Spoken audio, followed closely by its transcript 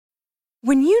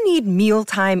When you need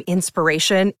mealtime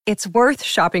inspiration, it's worth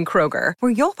shopping Kroger,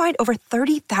 where you'll find over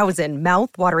 30,000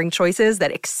 mouth-watering choices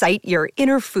that excite your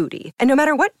inner foodie. And no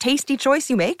matter what tasty choice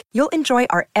you make, you'll enjoy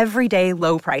our everyday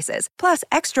low prices, plus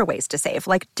extra ways to save,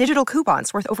 like digital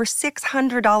coupons worth over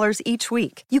 $600 each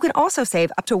week. You can also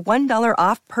save up to $1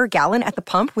 off per gallon at the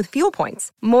pump with fuel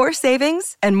points. More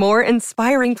savings and more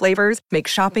inspiring flavors make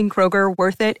shopping Kroger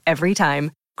worth it every time.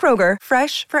 Kroger,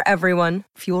 fresh for everyone.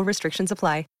 Fuel restrictions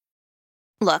apply.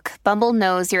 Look, Bumble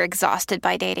knows you're exhausted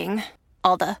by dating.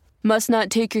 All the, must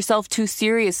not take yourself too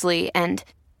seriously, and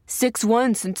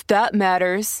 6'1" since that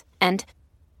matters, and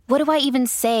what do I even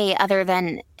say other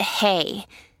than, hey?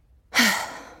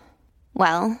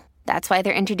 Well, that's why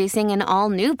they're introducing an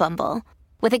all-new Bumble,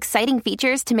 with exciting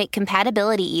features to make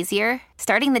compatibility easier,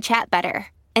 starting the chat better,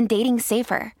 and dating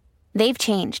safer. They've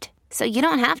changed, so you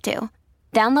don't have to.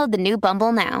 Download the new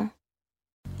Bumble now.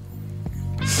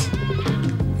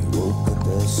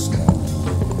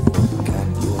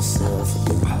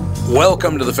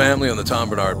 Welcome to the family on the Tom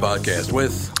Bernard Podcast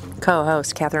with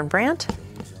co-host Catherine Brandt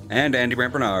and Andy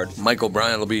Brandt Bernard. Michael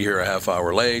Bryant will be here a half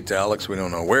hour late. Alex, we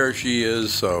don't know where she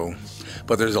is,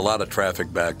 but there's a lot of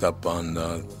traffic backed up on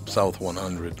South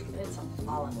 100.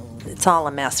 It's all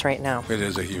a mess right now. It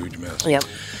is a huge mess. Yep.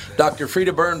 Dr.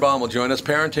 Frida Birnbaum will join us.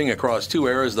 Parenting across two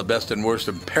eras, the best and worst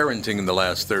of parenting in the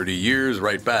last 30 years.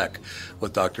 Right back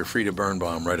with Dr. Frida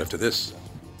Birnbaum right after this.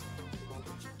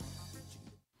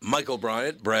 Michael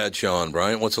Bryant, Bradshaw and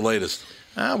Bryant, what's the latest?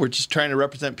 We're just trying to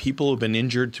represent people who've been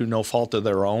injured through no fault of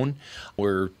their own.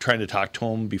 We're trying to talk to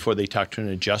them before they talk to an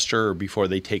adjuster or before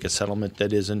they take a settlement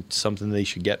that isn't something they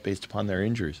should get based upon their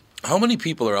injuries. How many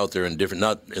people are out there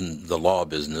not in the law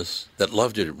business, that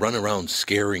love to run around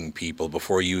scaring people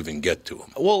before you even get to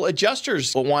them? Well,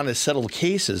 adjusters want to settle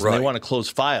cases and they want to close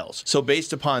files. So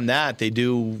based upon that, they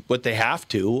do what they have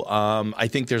to. I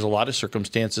think there's a lot of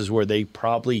circumstances where they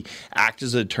probably act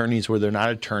as attorneys where they're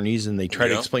not attorneys, and they try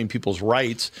to explain people's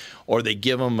rights, or they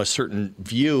give them a certain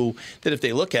view that if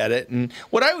they look at it. And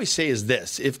what I always say is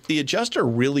this: if the adjuster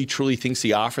really truly thinks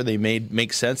the offer they made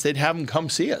makes sense, they'd have them come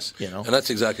see us. And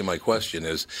that's exactly my question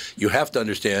is, you have to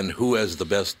understand who has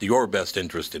your best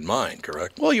interest in mind,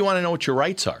 correct? Well, you want to know what your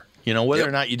rights are. Whether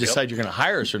or not you decide you're going to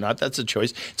hire us or not, that's a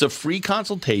choice. It's a free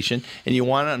consultation, and you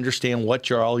want to understand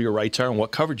what all your rights are and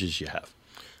what coverages you have.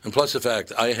 And plus the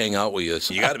fact I hang out with you,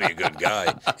 so you got to be a good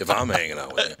guy if I'm hanging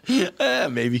out with you.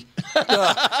 Maybe.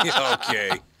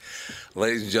 Okay.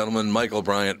 Ladies and gentlemen, Michael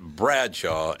Bryant,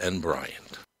 Bradshaw and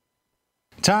Bryant.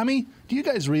 Tommy, do you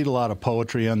guys read a lot of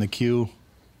poetry on the Q?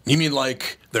 You mean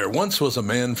like, there once was a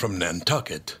man from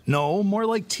Nantucket? No, more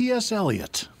like T.S.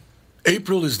 Eliot.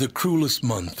 April is the cruelest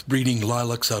month, breeding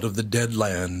lilacs out of the dead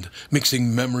land,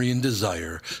 mixing memory and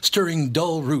desire, stirring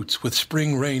dull roots with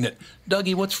spring rain.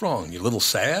 Dougie, what's wrong? You a little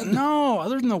sad? No,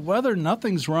 other than the weather,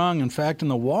 nothing's wrong. In fact, in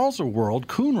the Walser world,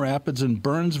 Coon Rapids and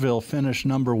Burnsville finished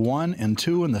number 1 and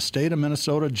 2 in the state of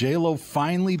Minnesota. J-Lo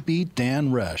finally beat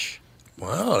Dan Resch.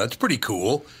 Wow, that's pretty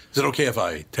cool. Is it okay if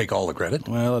I take all the credit?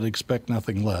 Well, I'd expect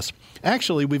nothing less.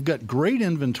 Actually, we've got great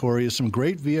inventory of some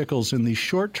great vehicles, and these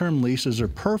short-term leases are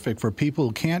perfect for people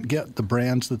who can't get the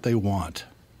brands that they want.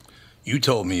 You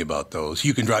told me about those.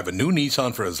 You can drive a new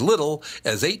Nissan for as little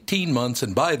as 18 months,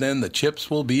 and by then the chips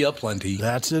will be aplenty.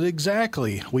 That's it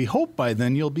exactly. We hope by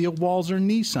then you'll be a Walser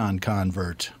Nissan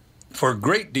convert. For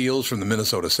great deals from the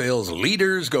Minnesota sales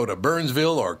leaders, go to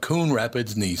Burnsville or Coon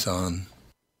Rapids Nissan.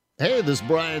 Hey, this is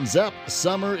Brian Zepp.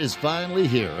 Summer is finally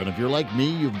here, and if you're like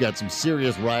me, you've got some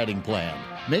serious riding planned.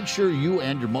 Make sure you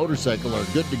and your motorcycle are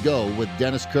good to go with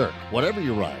Dennis Kirk. Whatever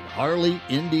you ride, Harley,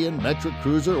 Indian, Metric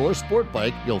Cruiser, or Sport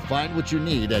Bike, you'll find what you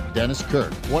need at Dennis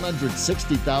Kirk.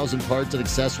 160,000 parts and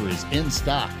accessories in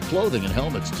stock, clothing and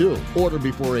helmets too. Order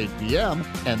before 8 p.m.,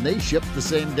 and they ship the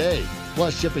same day.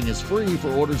 Plus, shipping is free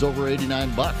for orders over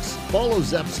 $89. Follow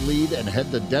Zepp's lead and head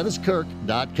to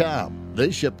DennisKirk.com. They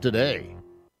ship today.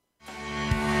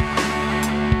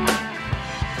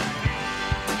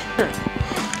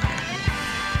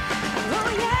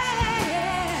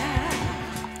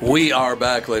 We are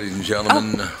back, ladies and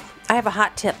gentlemen. I have a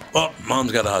hot tip. Oh,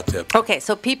 Mom's got a hot tip. Okay,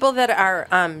 so people that are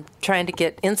trying to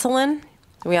get insulin,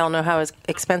 we all know how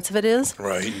expensive it is.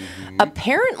 Right.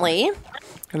 Apparently,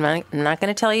 I'm not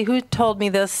going to tell you who told me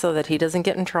this so that he doesn't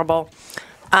get in trouble.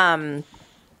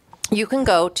 You can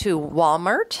go to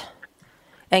Walmart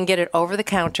and get it over the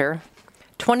counter,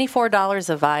 $24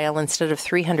 a vial instead of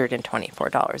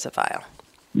 $324 a vial.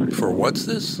 For what's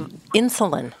this?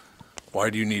 Insulin. Why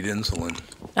do you need insulin?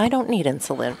 I don't need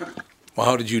insulin. Well,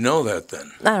 how did you know that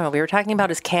then? I don't know. We were talking about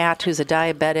his cat who's a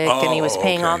diabetic, and he was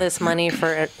paying all this money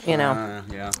for,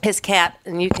 his cat,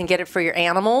 and you can get it for your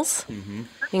animals.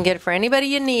 can get it for anybody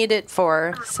you need it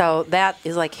for. So that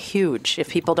is like huge if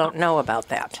people don't know about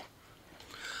that.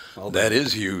 That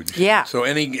is huge. Yeah. So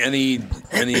any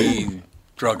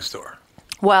drugstore.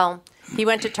 Well, he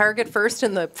went to Target first,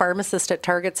 and the pharmacist at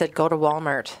Target said, go to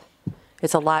Walmart.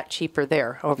 It's a lot cheaper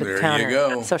there over the counter. There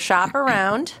you go. So shop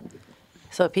around.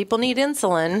 So if people need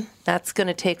insulin, that's going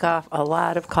to take off a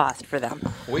lot of cost for them.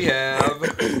 We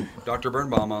have Dr.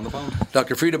 Birnbaum on the phone.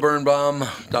 Dr. Frida Birnbaum.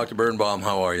 Dr. Birnbaum,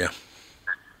 how are you?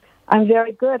 I'm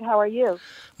very good. How are you?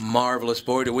 Marvelous.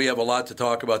 Boy, do we have a lot to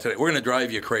talk about today. We're going to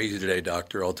drive you crazy today,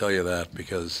 Doctor. I'll tell you that,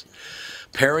 because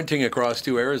parenting across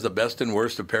two eras, the best and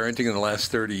worst of parenting in the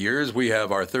last 30 years. We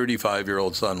have our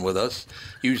 35-year-old son with us.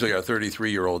 Usually our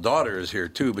 33-year-old daughter is here,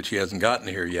 too, but she hasn't gotten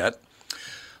here yet.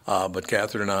 But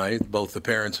Catherine and I, both the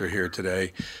parents, are here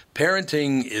today.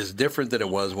 Parenting is different than it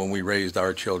was when we raised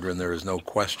our children. There is no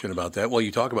question about that. Well,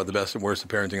 you talk about the best and worst of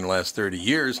parenting in the last 30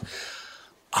 years.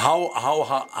 How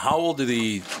old do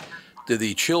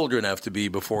the children have to be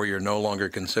before you're no longer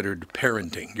considered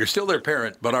parenting? You're still their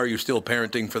parent, but are you still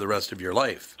parenting for the rest of your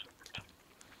life?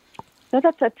 No,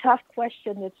 that's a tough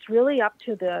question. It's really up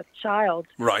to the child.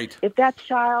 Right. If that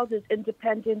child is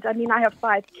independent, I mean, I have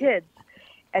 5 kids,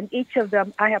 and each of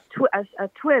them, I have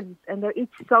twins, and they're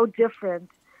each so different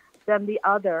than the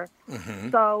other.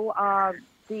 Mm-hmm. So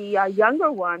the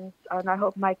younger ones, and I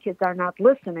hope my kids are not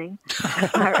listening,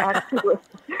 are actually,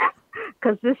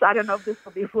 because I don't know if this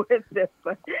will be worth it,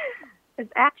 but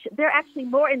they're actually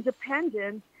more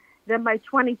independent than my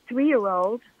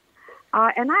 23-year-old,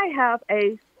 and I have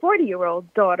a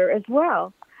 40-year-old daughter as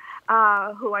well,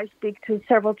 who I speak to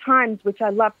several times, which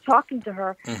I love talking to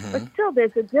her. Mm-hmm. But still,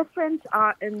 there's a difference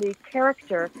in the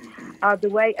character, the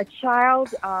way a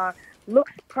child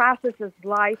processes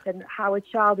life, and how a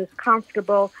child is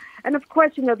comfortable. And of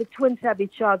course, the twins have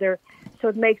each other, so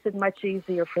it makes it much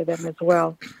easier for them as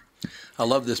well. I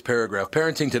love this paragraph.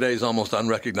 Parenting today is almost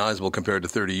unrecognizable compared to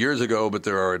 30 years ago, but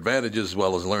there are advantages as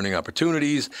well as learning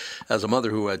opportunities. As a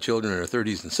mother who had children in her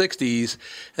 30s and 60s,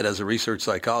 and as a research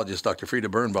psychologist, Dr. Frida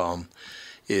Birnbaum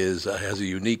has a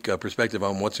unique perspective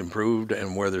on what's improved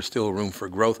and where there's still room for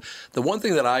growth. The one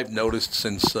thing that I've noticed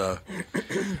since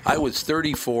I was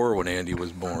 34 when Andy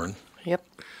was born. Yep.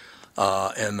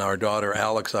 And our daughter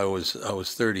Alex, I was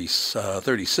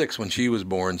 36 when she was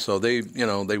born. So they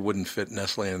wouldn't fit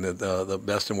necessarily in the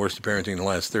best and worst of parenting in the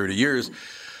last 30 years.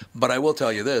 But I will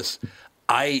tell you this,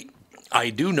 I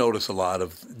do notice a lot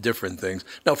of different things.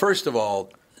 Now, first of all,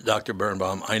 Dr.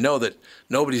 Birnbaum, I know that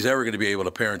nobody's ever going to be able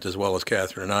to parent as well as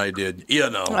Catherine and I did.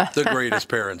 The greatest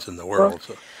parents in the world.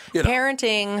 So,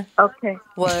 Parenting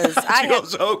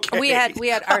was okay. We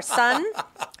had our son,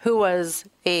 who was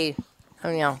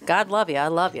God love you, I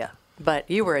love you, but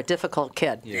you were a difficult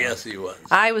kid. Yes, he was.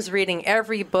 I was reading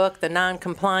every book, the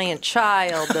non-compliant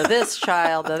child, the this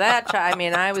child, the that child. I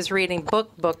mean, I was reading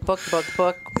book,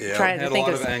 Yeah. trying to think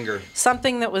of anger.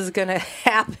 Something that was going to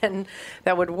happen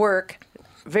that would work.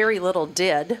 Very little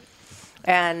did.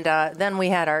 And then we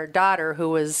had our daughter, who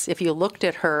was, if you looked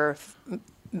at her,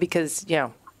 because,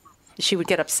 she would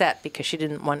get upset because she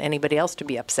didn't want anybody else to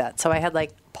be upset. So I had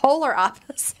like polar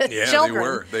opposite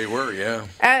children. They were, yeah.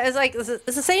 It's like,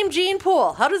 it's the same gene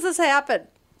pool. How does this happen?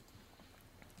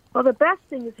 Well, the best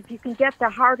thing is if you can get the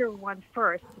harder one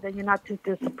first, then you're not too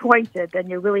disappointed, then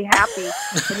you're really happy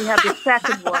when you have the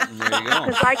second one. There you go.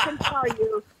 Because I can tell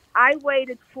you, I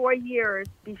waited 4 years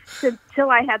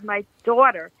until I had my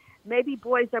daughter. Maybe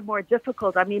boys are more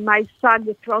difficult. I mean, my son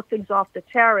would throw things off the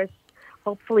terrace.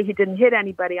 Hopefully he didn't hit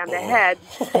anybody on the head.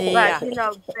 But,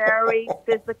 very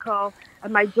physical.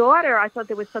 And my daughter, I thought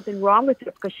there was something wrong with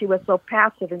her because she was so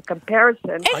passive in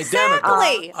comparison.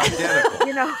 Exactly.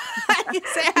 Identical.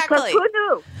 Exactly. Because who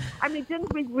knew? I mean,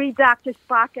 didn't we read Dr.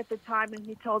 Spock at the time, and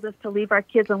he told us to leave our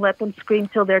kids and let them scream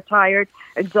till they're tired,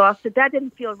 exhausted? That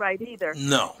didn't feel right either.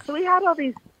 No. So we had all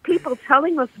these people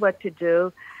telling us what to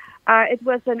do. It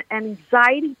was an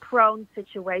anxiety-prone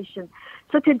situation.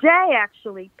 So today,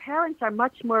 actually, parents are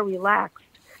much more relaxed.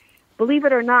 Believe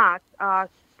it or not,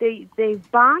 they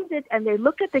bonded and they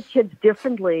look at the kids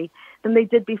differently than they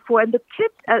did before. And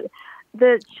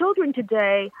the children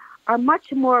today are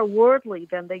much more worldly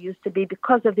than they used to be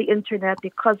because of the internet,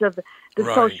 because of the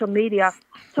social media.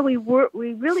 So we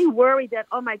really worry that,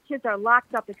 my kids are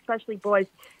locked up, especially boys,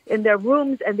 in their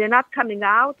rooms, and they're not coming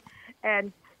out,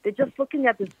 and they're just looking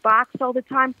at this box all the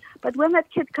time. But when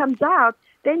that kid comes out,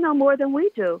 they know more than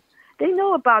we do. They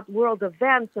know about world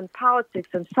events and politics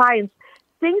and science,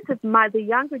 things that the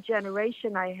younger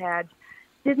generation I had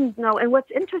didn't know. And what's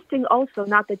interesting also,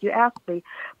 not that you asked me,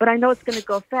 but I know it's going to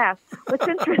go fast. What's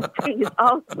interesting is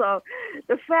also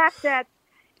the fact that,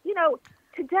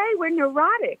 today we're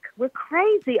neurotic. We're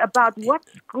crazy about what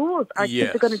schools our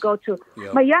kids are going to go to.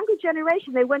 Yep. My younger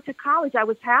generation, they went to college. I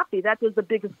was happy. That was the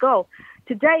biggest goal.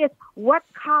 Today it's what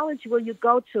college will you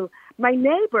go to? My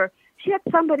neighbor, she had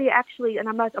somebody actually, and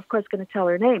I'm not, of course, going to tell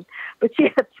her name, but she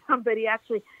had somebody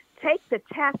actually take the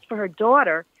test for her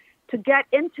daughter to get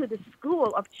into the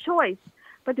school of choice,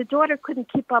 but the daughter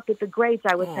couldn't keep up with the grades,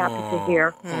 I was happy to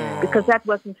hear, because that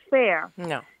wasn't fair.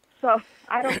 No. So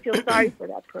I don't feel sorry for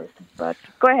that person, but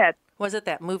go ahead. Was it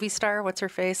that movie star? What's her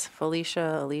face?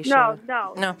 Alicia?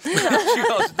 No. No. She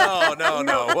goes,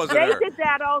 no, it wasn't They her. did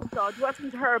that also. It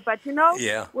wasn't her. But,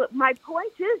 Yeah. my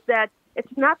point is that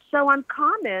it's not so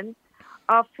uncommon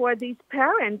for these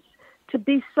parents to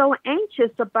be so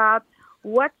anxious about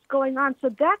what's going on. So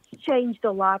that's changed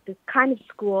a lot, this kind of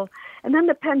school. And then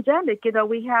the pandemic,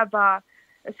 we have a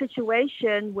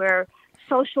situation where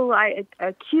social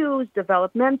cues,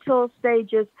 developmental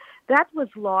stages, that was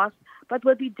lost. But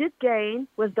what we did gain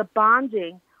was the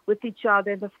bonding with each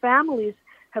other. The families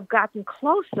have gotten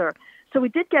closer. So we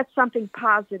did get something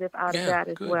positive out of that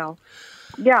as well.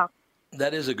 Yeah.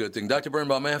 That is a good thing. Dr.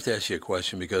 Birnbaum, I have to ask you a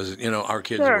question because, our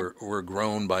kids were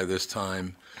grown by this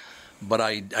time. But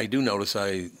I do notice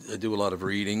I do a lot of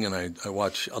reading, and I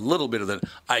watch a little bit of that.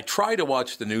 I try to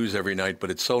watch the news every night,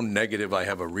 but it's so negative. I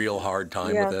have a real hard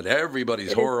time with it.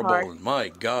 Everybody's horrible. And my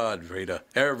God, Rita,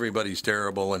 everybody's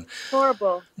terrible. And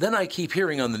horrible. Then I keep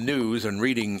hearing on the news and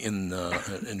reading in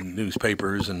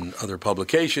newspapers and other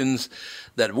publications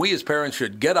that we as parents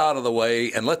should get out of the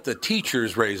way and let the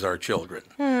teachers raise our children.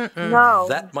 No.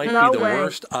 That might be the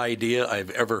worst idea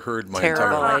I've ever heard in my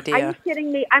entire life. Are you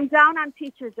kidding me? I'm down on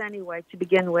teachers anyway, to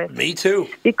begin with. Me too.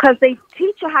 Because they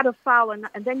teach you how to follow,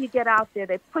 and then you get out there,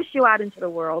 they push you out into the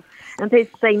world, and they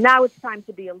say, now it's time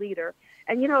to be a leader.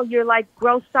 And, you're like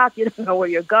grossed out. You don't know where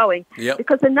you're going. Yep.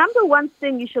 Because the number one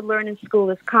thing you should learn in school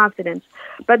is confidence.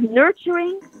 But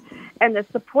nurturing and the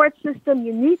support system,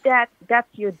 you need that. That's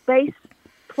your base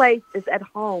place is at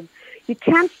home. You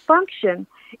can't function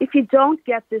if you don't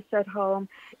get this at home.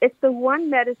 It's the one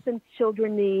medicine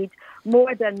children need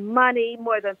more than money,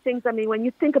 more than things. I mean, when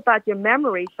you think about your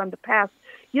memories from the past,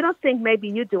 you don't think, maybe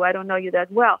you do, I don't know you that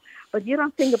well, but you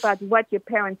don't think about what your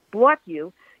parents bought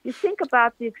you. You think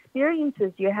about the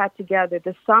experiences you had together,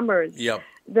 the summers,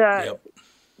 the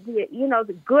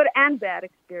good and bad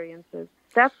experiences.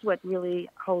 That's what really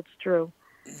holds true.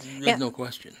 There's no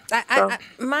question.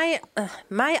 My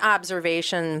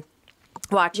observation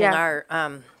watching our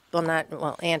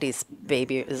Andy's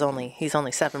baby he's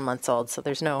only 7 months old, so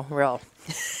there's no real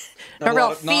feedback. Not a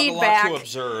lot to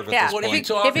observe at this point.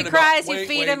 If he cries, you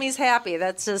feed him. He's happy.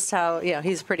 That's just how.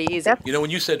 He's pretty easy.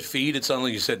 When you said feed, it sounded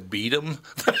like you said beat him.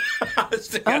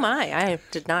 Oh my! I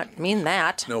did not mean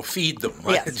that. No, feed them.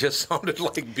 Yes. It just sounded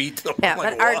like beat them. Yeah,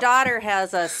 but our daughter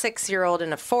has a 6-year-old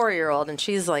and a 4-year-old, and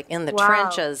she's like in the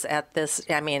trenches at this.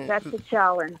 I mean, that's a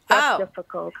challenge. That's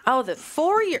difficult. Oh, the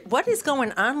 4-year. What is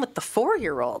going on with the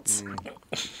 4-year-olds?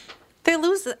 They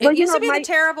lose. It used to be the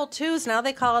terrible 2s. Now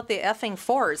they call it the effing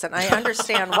 4s, and I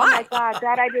understand why. Oh my God,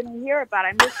 that I didn't hear about.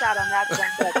 I missed out on that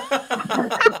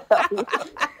one.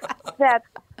 That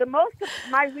the most of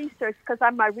my research, because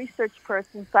I'm a research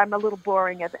person, so I'm a little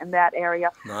boring in that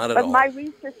area. Not at all. But my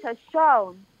research has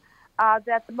shown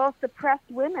that the most depressed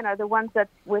women are the ones that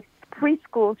with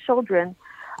preschool children,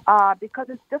 because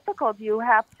it's difficult. You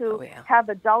have to have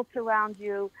adults around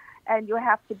you. And you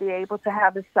have to be able to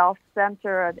have a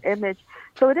self-centered image.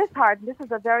 So it is hard. This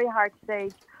is a very hard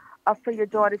stage for your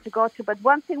daughter to go to. But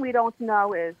one thing we don't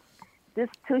know is this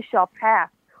too shall pass.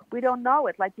 We don't know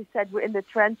it. Like you said, we're in the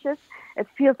trenches. It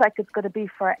feels like it's going to be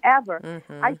forever.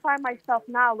 Mm-hmm. I find myself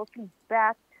now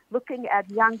looking at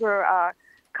younger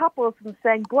couples and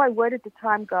saying, boy, where did the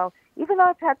time go? Even though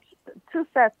I've had 2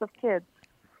 sets of kids,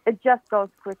 it just goes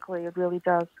quickly. It really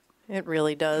does. It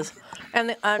really does.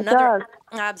 And another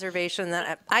observation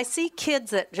that I see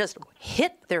kids that just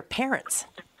hit their parents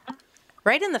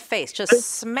right in the face, just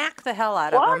smack the hell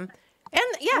out of them.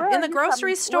 And in the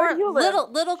grocery store,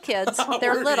 little kids,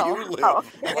 they're little.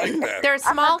 I like that. They're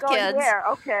small kids. There.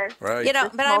 Okay. Right.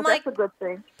 But I'm like, that's a good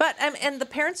thing. But and the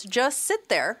parents just sit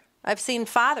there. I've seen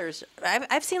fathers.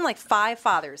 I've seen like 5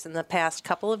 fathers in the past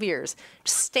couple of years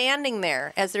just standing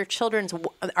there as their children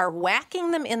are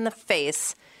whacking them in the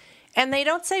face. And they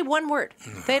don't say one word.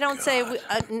 They don't say,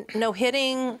 no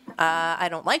hitting, I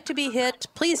don't like to be hit,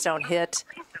 please don't hit.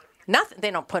 Nothing. They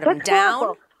don't put them down.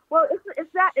 Horrible. Well,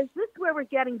 is this where we're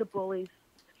getting the bullies?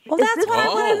 Well, that's what I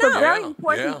want to know. It's a very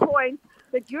important point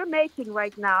that you're making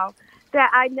right now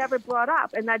that I never brought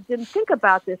up, and I didn't think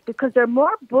about this, because there are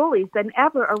more bullies than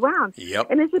ever around. Yep.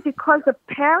 And is it because the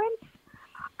parents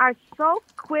are so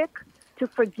quick to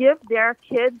forgive their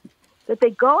kids, that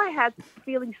they go ahead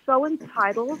feeling so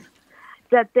entitled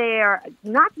that they're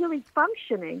not really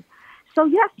functioning. So,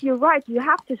 yes, you're right. You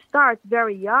have to start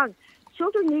very young.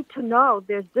 Children need to know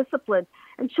there's discipline,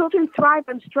 and children thrive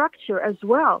on structure as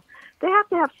well. They have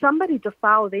to have somebody to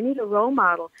follow. They need a role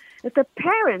model. If the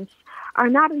parents are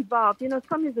not involved,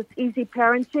 sometimes it's easy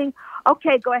parenting.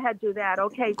 Okay, go ahead, do that.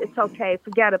 Okay, it's okay.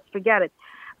 Forget it.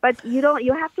 But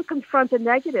you have to confront the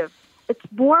negative. It's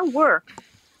more work,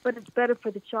 but it's better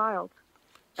for the child.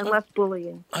 And less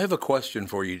bullying. I have a question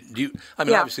for you.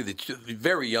 Obviously, the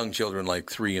very young children, like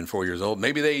 3 and 4 years old,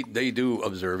 maybe they do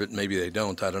observe it, maybe they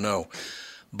don't, I don't know.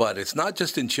 But it's not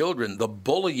just in children. The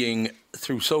bullying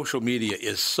through social media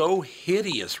is so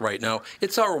hideous right now.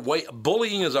 It's our way.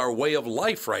 Bullying is our way of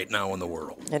life right now in the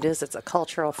world. It is. It's a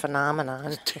cultural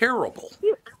phenomenon. It's terrible.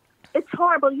 It's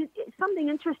horrible. Something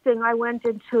interesting, I went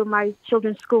into my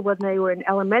children's school when they were in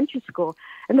elementary school,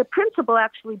 and the principal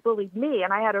actually bullied me,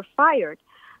 and I had her fired.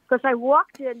 Because I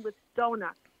walked in with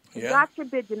donuts. Yeah. God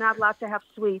forbid you're not allowed to have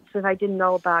sweets, and I didn't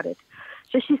know about it.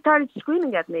 So she started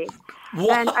screaming at me. What?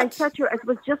 And I said to her,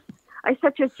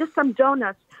 it's just some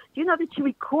donuts. Do you know that she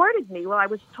recorded me while I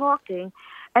was talking?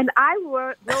 And I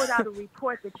wrote out a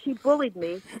report that she bullied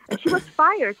me, and she was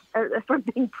fired from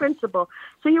being principal.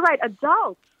 So you're right,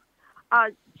 adults,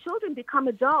 children become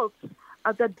adults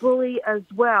that bully as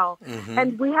well. Mm-hmm.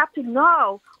 And we have to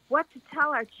know what to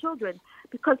tell our children,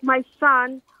 because my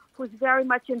son, who's very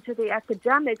much into the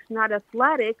academics, not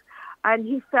athletic, and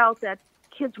he felt that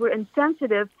kids were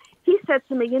insensitive, he said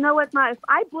to me, you know what, Ma, if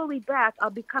I bully back, I'll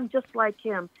become just like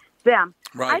them.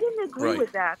 Right. I didn't agree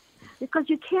with that, because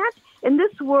you can't, in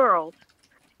this world,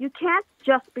 you can't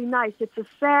just be nice. It's a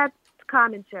sad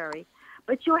commentary.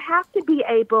 But you have to be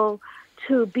able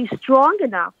to be strong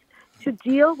enough to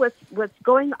deal with what's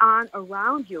going on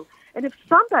around you. And if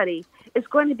somebody is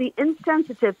going to be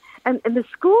insensitive, and the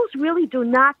schools really do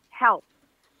not help.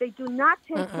 They do not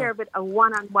take care of it a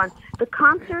one-on-one. The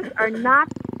counselors are not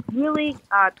really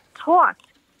taught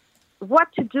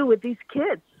what to do with these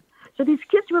kids. So these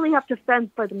kids really have to fend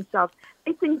for themselves.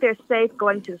 They think they're safe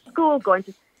going to school,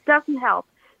 doesn't help.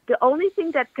 The only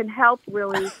thing that can help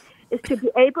really is to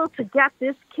be able to get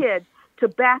this kid to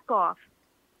back off,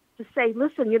 to say,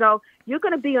 listen, you're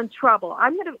going to be in trouble.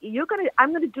 I'm going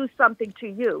to do something to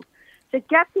you, to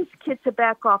get this kid to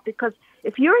back off, because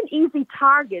if you're an easy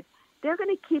target, they're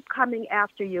going to keep coming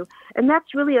after you. And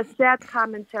that's really a sad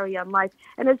commentary on life.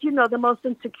 And as you know, the most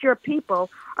insecure people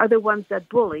are the ones that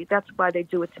bully. That's why they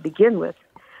do it to begin with.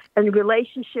 And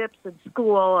relationships and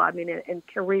school, in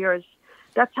careers,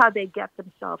 that's how they get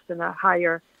themselves in a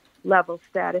higher level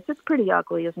status. It's pretty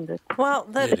ugly, isn't it? Well,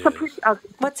 it's a pretty ugly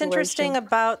what's interesting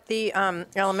about the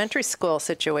elementary school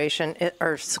situation,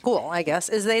 or school, I guess,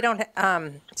 is they don't.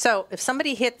 So if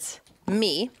somebody hits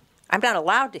me, I'm not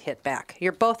allowed to hit back.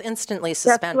 You're both instantly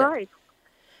suspended. That's right.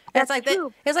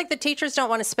 It's like the teachers don't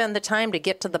want to spend the time to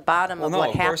get to the bottom of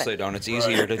what happened. Well, no, of course they don't. It's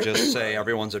easier to just say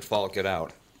everyone's at fault, get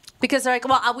out. Because they're like,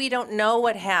 well, we don't know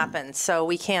what happened, so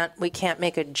we can't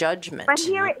make a judgment. But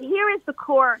here is the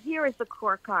core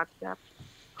concept.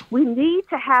 We need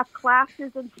to have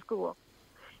classes in school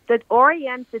that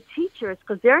orient the teachers,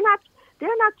 because they're not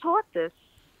taught this.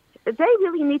 They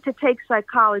really need to take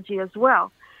psychology as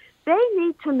well. They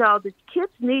need to know, the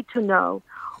kids need to know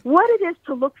what it is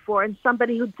to look for in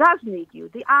somebody who does need you,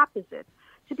 the opposite,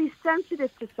 to be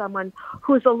sensitive to someone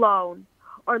who's alone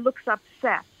or looks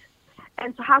upset,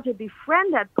 and so how to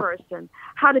befriend that person,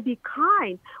 how to be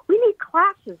kind. We need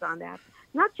classes on that,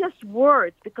 not just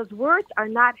words, because words are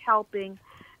not helping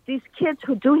these kids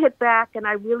who do hit back. And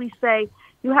I really say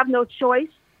you have no choice,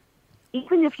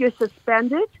 even if you're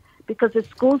suspended, because the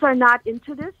schools are not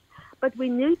into this. But we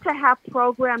need to have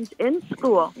programs in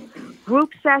school,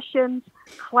 group sessions,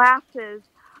 classes,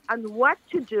 on what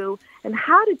to do and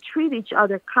how to treat each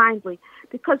other kindly.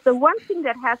 Because the one thing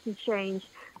that hasn't changed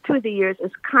through the years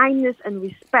is kindness and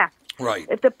respect. Right.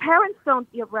 If the parents don't,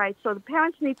 you're right, so the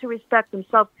parents need to respect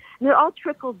themselves. And it all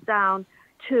trickles down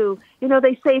to,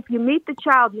 they say if you meet the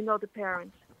child, you know the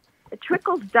parents. It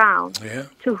trickles down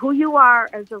to who you are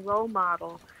as a role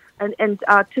model. And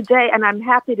today, and I'm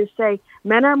happy to say,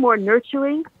 men are more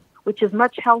nurturing, which is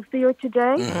much healthier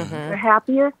today. Mm-hmm. They're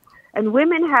happier. And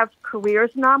women have careers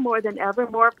now more than ever.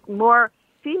 More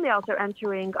females are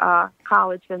entering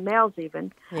college than males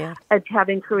even, and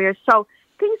having careers. So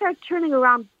things are turning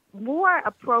around more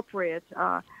appropriate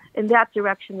in that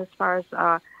direction as far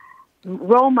as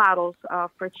role models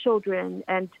for children.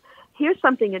 And here's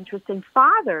something interesting.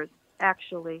 Fathers,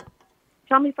 actually.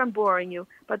 Tell me if I'm boring you,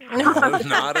 but not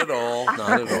at all.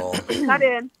 Not at all. Not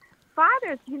in.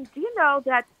 Fathers, do you know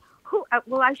that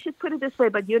well, I should put it this way,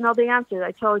 but you know the answer.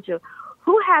 I told you.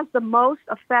 Who has the most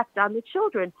effect on the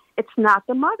children? It's not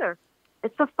the mother.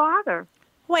 It's the father.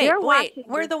 Wait. watching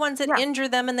We're this. the ones that Yeah. injure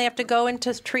them, and they have to go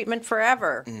into treatment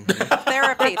forever.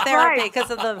 Right. Therapy,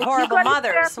 because of the If you horrible go to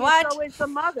mothers. therapy, What? It's always the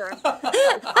mother.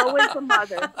 It's always the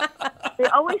mother. They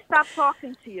always stop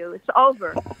talking to you. It's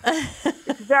over.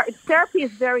 Therapy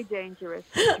is very dangerous.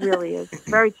 It really is.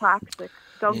 Very toxic.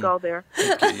 Don't go there.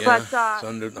 Yeah, But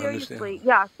understand. seriously,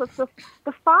 yeah. So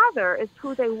the father is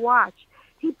who they watch.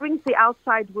 He brings the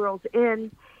outside world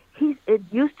in. It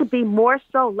used to be more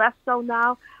so, less so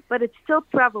now, but it's still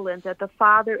prevalent that the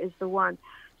father is the one.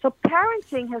 So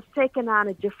parenting has taken on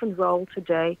a different role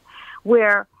today,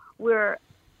 where we're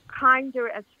kinder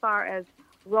as far as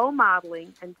role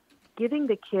modeling and giving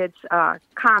the kids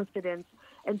confidence.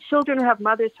 And children who have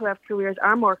mothers who have careers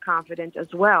are more confident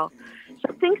as well.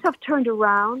 So things have turned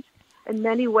around in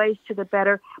many ways to the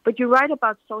better. But you're right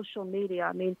about social media.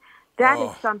 I mean, that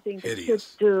is something that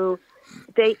kids do.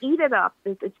 They eat it up.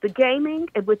 It's the gaming,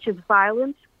 which is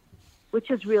violence,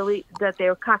 which is really that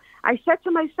they're. I said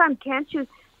to my son, can't you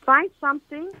find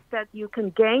something that you can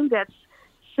game that's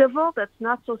civil, that's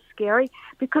not so scary?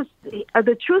 Because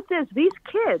the truth is, these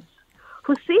kids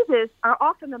who see this are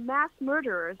often the mass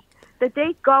murderers that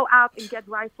they go out and get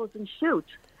rifles and shoot.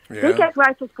 Yeah. They get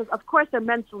rifles because, of course, they're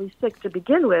mentally sick to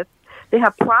begin with. They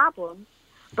have problems.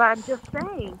 But I'm just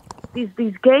saying, these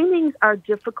gamings are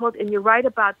difficult, and you're right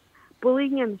about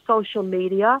bullying in social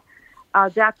media.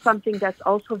 That's something that's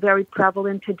also very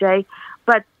prevalent today.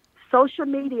 But social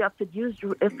media, if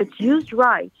it's used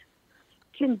right,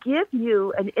 can give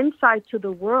you an insight to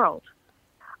the world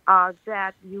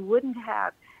that you wouldn't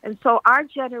have. And so our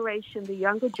generation, the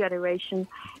younger generation,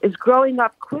 is growing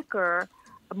up quicker,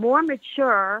 more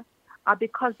mature,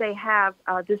 because they have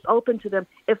this open to them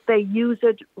if they use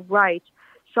it right.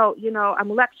 So, I'm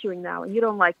lecturing now, and you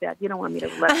don't like that. You don't want me to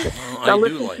lecture. So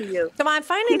listen to you. Come on, I'm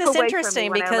finding Keep this away from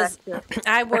interesting me when I because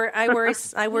lecture.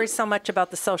 I worry so much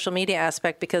about the social media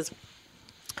aspect because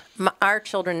our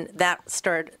children that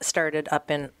started up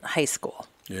in high school.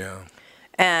 Yeah.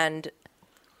 And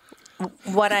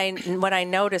what I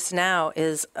notice now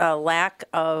is a lack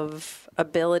of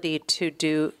ability to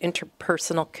do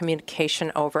interpersonal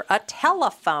communication over a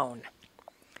telephone.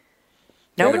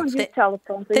 They don't use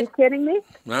telephones. Are you kidding me?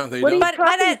 No, they What don't.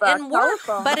 are you talking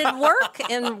about?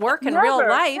 In work in Never. real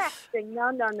life. Texting.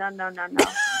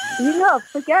 No.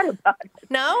 Forget about it.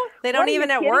 No, they don't What, are even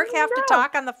you at kidding work me? have to No.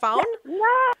 talk on the phone.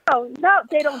 No,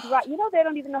 they don't write. They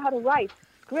don't even know how to write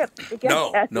script. Forget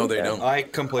that No, they either. don't. I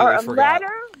completely Or a forgot.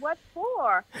 letter? What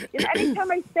for? Anytime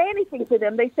I say anything to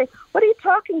them, they say, "What are you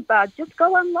talking about? Just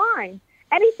go online.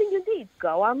 Anything you need,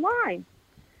 go online."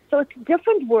 So it's a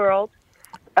different world.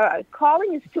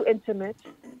 Calling is too intimate.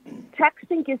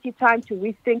 Texting gives you time to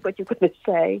rethink what you're going to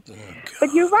say.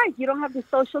 But you're right. You don't have the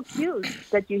social cues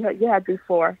that you had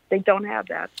before. They don't have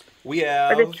that. We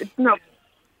have But it's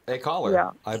a caller,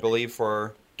 Yeah. I believe,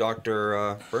 for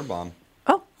Dr. Birnbaum.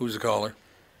 Who's the caller?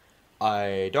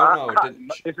 I don't know.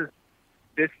 This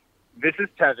is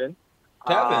Tevin.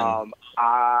 Tevin.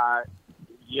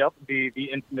 Yep, the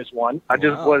infamous one. I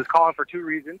just was calling for two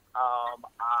reasons.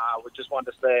 I would just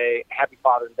wanted to say Happy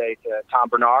Father's Day to Tom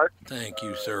Bernard. Thank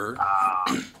you, sir.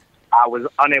 I was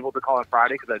unable to call on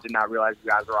Friday because I did not realize you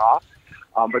guys were off.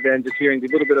 But then just hearing a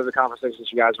little bit of the conversations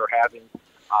you guys were having,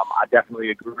 I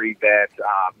definitely agree that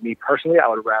me personally, I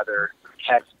would rather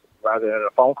text rather than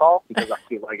a phone call because I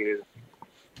feel like it is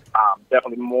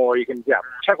definitely more. You can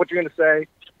check what you're going to say.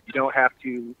 You don't have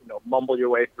to mumble your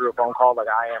way through a phone call like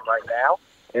I am right now.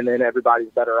 And then everybody's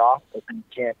better off if you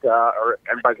can't, or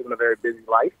everybody's living a very busy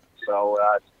life. So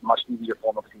it's a much easier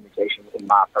form of communication in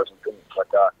my personal opinion. But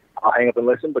I'll hang up and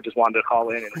listen, but just wanted to call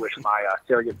in and wish my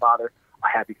surrogate father a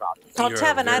happy Father's Day. Well,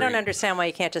 Tevin, I don't understand why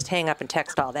you can't just hang up and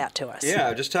text all that to us.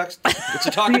 Yeah, just text. It's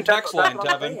a talking text line,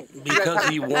 Tevin. Because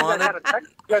he wanted.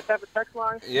 You guys have a text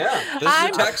line? Yeah, this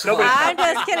is a text line. I'm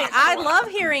just kidding. I love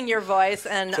hearing your voice,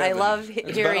 and I Tevin, love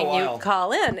hearing you while.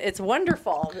 call in. It's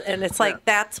wonderful, and it's like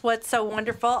that's what's so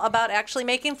wonderful about actually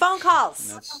making phone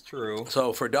calls. That's true.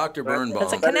 So for Dr. Birnbaum,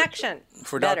 It's a connection.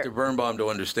 for Better. Dr. Birnbaum to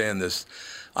understand this,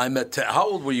 I met. How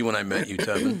old were you when I met you,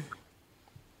 Tevin?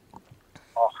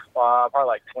 Probably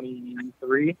like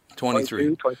 23.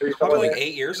 23. 23. Probably like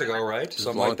 8 years ago, right?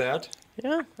 Something like that.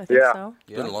 Yeah, I think so.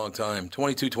 It's been a long time.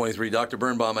 22, 23. Dr.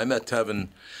 Birnbaum, I met Tevin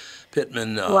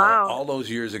Pittman Wow. all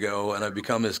those years ago, and I've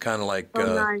become his kind of like,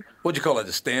 nice. what'd you call it,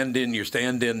 your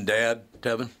stand-in dad,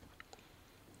 Tevin?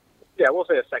 Yeah, we'll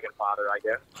say a second father, I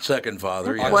guess. Second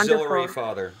father, That's yes. Auxiliary Wonderful.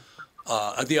 father.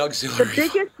 The The auxiliary.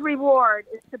 biggest reward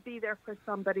is to be there for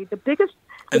somebody. The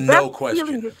And best no question.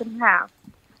 feeling you can have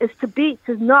is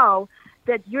to know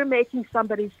that you're making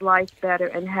somebody's life better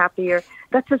and happier.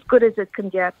 That's as good as it can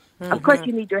get. Mm-hmm. Of course,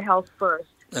 you need your health first.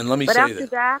 And let me but say after this.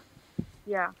 that,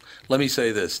 yeah. Let me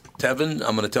say this. Tevin,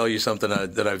 I'm going to tell you something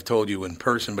that I've told you in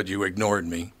person, but you ignored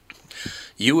me.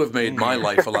 You have made my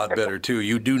life a lot better, too.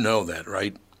 You do know that,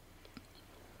 right?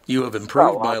 You have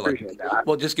improved my life. That.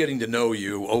 Well, just getting to know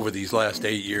you over these last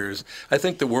 8 years, I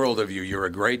think the world of you. You're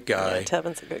a great guy. Yeah,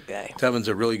 Tevin's a good guy. Tevin's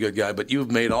a really good guy, but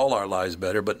you've made all our lives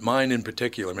better. But mine in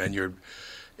particular, man,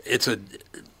 it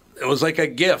was like a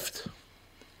gift.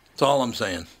 That's all I'm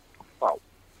saying.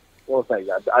 Well, thank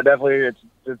you. I definitely,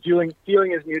 the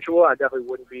feeling is mutual. I definitely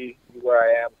wouldn't be where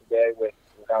I am today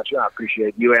without you. I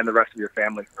appreciate you and the rest of your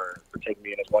family for taking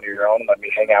me in as one of your own and letting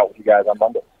me hang out with you guys on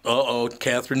Monday. Uh-oh,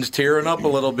 Catherine's tearing up a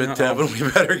little bit, Tevin. We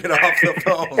better get off the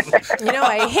phone. You know,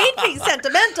 I hate being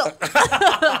sentimental.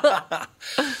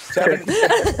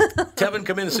 Tevin,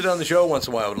 come in and sit on the show once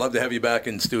in a while. I would love to have you back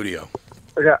in studio.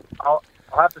 Yeah, I'll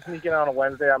have to sneak in on a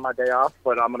Wednesday on my day off,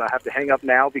 but I'm going to have to hang up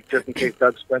now just in case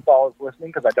Doug Sprinthal is listening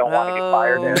because I don't want to get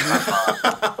fired.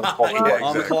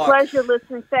 Well, it's a pleasure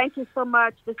listening. Thank you so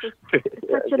much. This is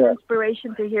such an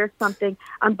inspiration to hear something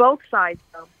on both sides,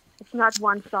 though. It's not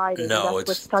one-sided. No, that's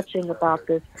what's touching about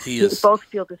this. We both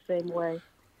feel the same way.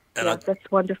 And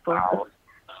that's wonderful. Wow.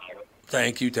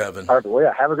 Thank you, Tevin. All right, well,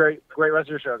 yeah, have a great rest of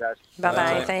your show, guys.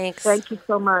 Bye-bye. Thanks. Thank you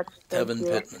so much. Tevin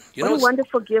Pittman. What a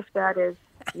wonderful gift that is.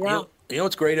 Yeah. You know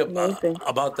what's great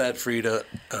about that, Frida,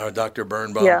 Dr.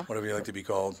 Birnbaum, whatever you like to be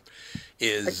called,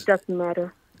 is... It doesn't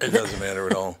matter. It doesn't matter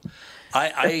at all.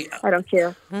 I don't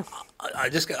care.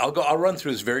 I'll run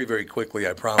through this very, very quickly,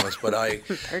 I promise. But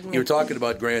you were talking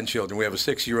about grandchildren. We have a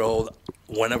 6-year-old.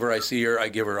 Whenever I see her, I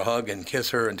give her a hug and kiss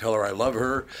her and tell her I love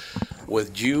her.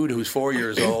 With Jude, who's 4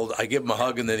 years old, I give him a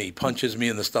hug and then he punches me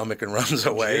in the stomach and runs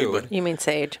away. But you mean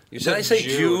Sage? Did I say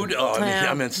Jude? Oh,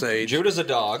 I meant Sage. Jude is a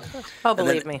dog. Oh,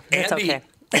 believe me, it's okay.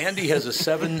 Andy has a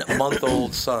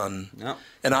 7-month-old son,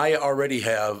 and I already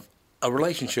have a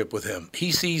relationship with him.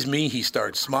 He sees me, he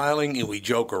starts smiling, and we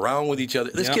joke around with each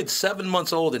other. This kid's 7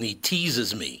 months old, and he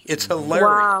teases me. It's hilarious.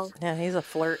 Wow. Yeah, he's a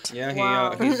flirt.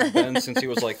 Yeah, he's been since he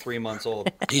was like 3 months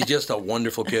old. He's just a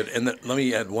wonderful kid. And let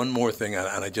me add one more thing,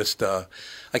 and I just, I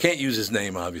can't use his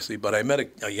name, obviously, but I met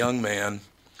a young man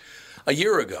a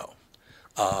year ago,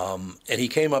 and he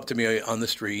came up to me on the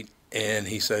street, and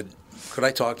he said, "Could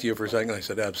I talk to you for a second?" I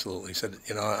said, "Absolutely." He said,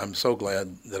 "I'm so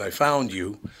glad that I found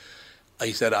you."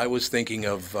 He said, "I was thinking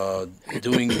of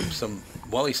doing some,"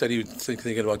 well, he said he was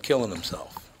thinking about killing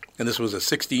himself. And this was a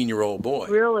 16-year-old boy.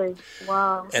 Really?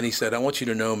 Wow. And he said, "I want you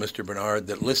to know, Mr. Bernard,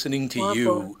 that listening to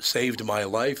you saved my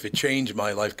life. It changed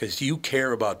my life because you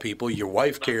care about people. Your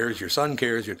wife cares. Your son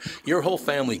cares. Your whole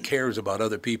family cares about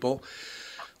other people."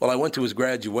 Well, I went to his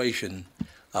graduation,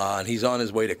 and he's on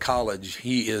his way to college.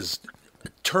 He is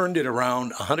turned it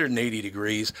around 180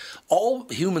 degrees. All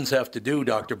humans have to do,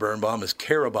 Dr. Birnbaum, is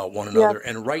care about one another.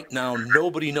 And right now,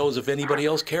 nobody knows if anybody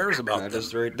else cares about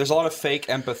them. There's a lot of fake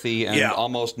empathy and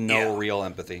almost no real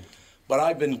empathy. But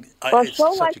I've been... a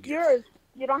show like yours,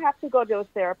 you don't have to go to a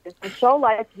therapist. A show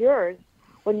like yours,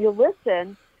 when you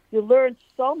listen, you learn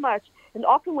so much. And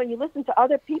often when you listen to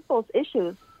other people's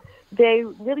issues, they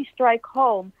really strike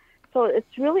home. So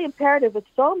it's really imperative. It's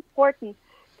so important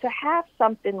to have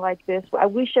something like this.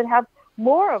 We should have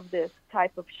more of this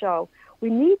type of show.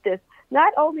 We need this.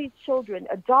 Not only children,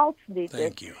 adults need this.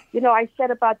 Thank you. You know, I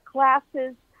said about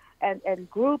classes and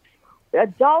groups.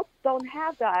 Adults don't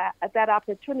have that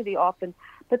opportunity often.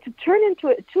 But to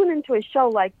tune into a show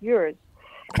like yours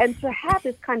and to have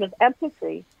this kind of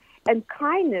empathy and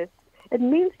kindness, it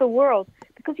means the world.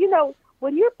 Because, you know,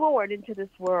 when you're born into this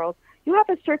world, you have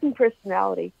a certain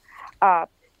personality.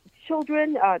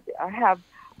 Children have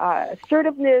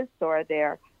assertiveness, or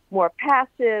they're more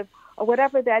passive, or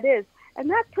whatever that is. And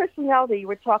that personality you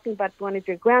were talking about, one of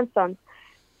your grandsons,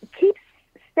 keeps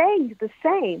staying the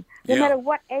same no matter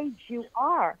what age you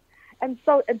are. And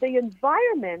so the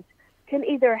environment can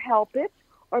either help it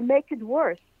or make it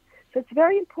worse. So it's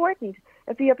very important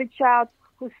if you have a child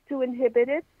who's too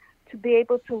inhibited to be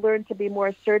able to learn to be more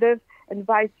assertive, and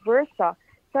vice versa.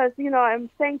 So, you know, I'm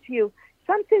saying to you,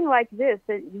 something like this,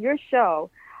 your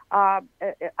show, I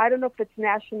don't know if it's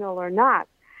national or not,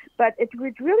 but it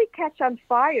would really catch on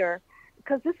fire,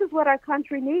 because this is what our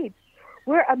country needs.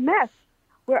 We're a mess.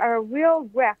 We're a real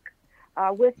wreck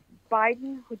with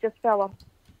Biden, who just fell off.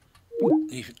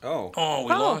 We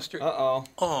lost her. Uh-oh.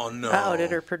 Oh, no. Uh-oh, did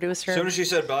her producer... As soon as she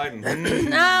said Biden.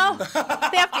 No, the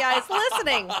FBI is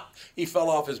listening. He fell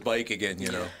off his bike again, you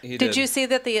know. Did you see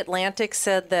that the Atlantic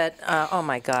said that, oh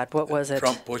my God, what was it?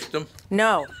 Trump pushed him?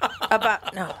 No,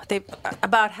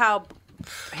 about how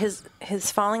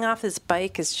his falling off his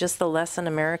bike is just the lesson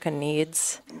America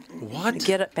needs. What? To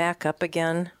get it back up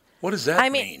again. What does that mean? I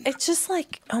mean, it's just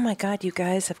like, oh my God, you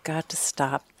guys have got to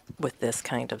stop with this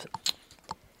kind of.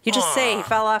 You just say he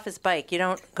fell off his bike. You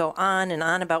don't go on and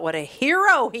on about what a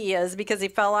hero he is because he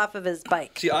fell off of his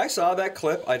bike. See, I saw that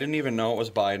clip. I didn't even know it was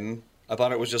Biden. I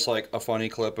thought it was just like a funny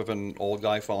clip of an old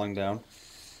guy falling down.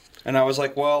 And I was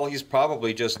like, well, he's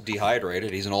probably just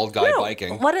dehydrated. He's an old guy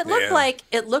biking. What it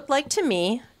looked like to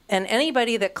me, and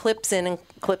anybody that clips in and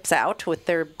clips out with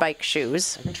their bike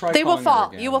shoes, they will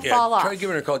fall. You will fall off. Try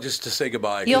giving her a call just to say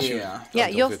goodbye.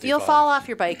 You'll fall off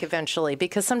your bike eventually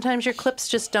because sometimes your clips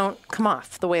just don't come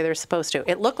off the way they're supposed to.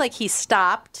 It looked like he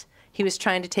stopped. He was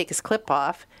trying to take his clip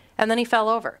off, and then he fell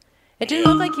over. It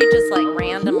didn't look like he just like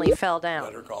randomly fell down.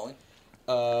 Better calling.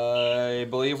 I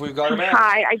believe we've got her back.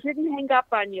 Hi, I didn't hang up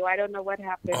on you. I don't know what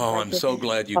happened. Oh, I'm so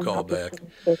glad you called back.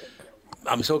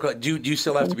 I'm so glad. Do you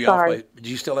still have to be off by? Do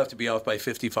you still have to be off by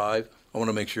 55? I want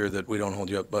to make sure that we don't hold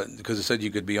you up, but because it said you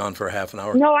could be on for a half an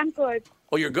hour. No, I'm good.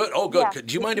 Oh, you're good. Oh, good. Yeah,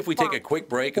 do you mind if we take a quick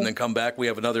break and then come back? We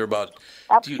have another about.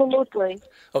 Absolutely.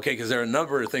 Okay, because there are a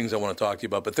number of things I want to talk to you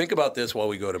about, but think about this while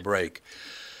we go to break.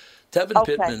 Tevin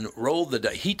Pittman rolled the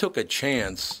dice. He took a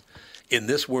chance in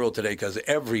this world today because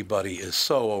everybody is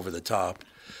so over the top.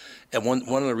 And one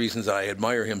of the reasons I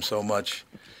admire him so much,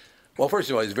 well, first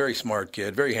of all, he's a very smart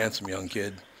kid, very handsome young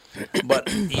kid. But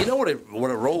you know what a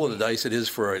roll of the dice it is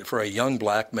for a young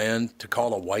black man to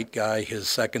call a white guy his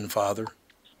second father?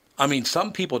 I mean,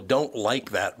 some people don't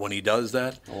like that when he does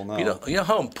that. Oh, no. You know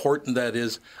how important that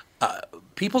is?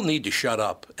 People need to shut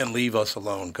up and leave us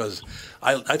alone because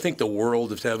I think the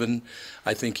world of Tevin.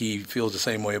 I think he feels the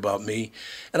same way about me.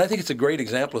 And I think it's a great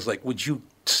example. It's like, would you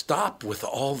stop with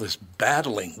all this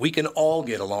battling? We can all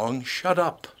get along. Shut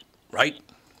up, right?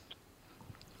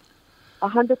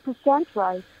 100%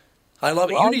 right. I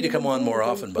love it. You need to come on more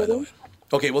often, by the way.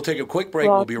 Okay, we'll take a quick break.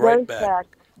 We'll be right back.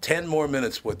 10 more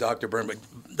minutes with Dr. Birnbaum.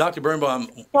 Dr. Birnbaum.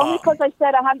 Only because I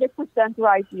said 100%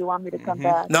 right, you want me to come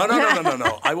back. No.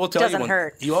 I will tell Doesn't you.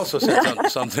 hurt. You also said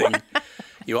something.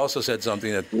 You also said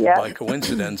something that, by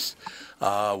coincidence,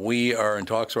 we are in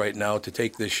talks right now to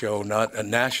take this show not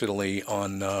nationally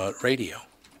on radio.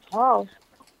 Oh.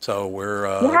 So we're.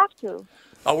 You have to.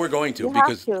 Oh, we're going to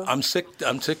because I'm sick.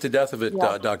 I'm sick to death of it,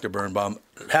 Dr. Birnbaum.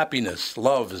 Happiness,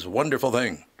 love is a wonderful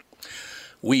thing.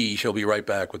 We shall be right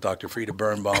back with Dr. Frieda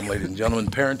Birnbaum, ladies and gentlemen.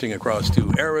 Parenting across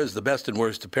two eras, the best and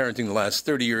worst of parenting the last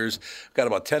 30 years. Got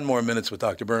about 10 more minutes with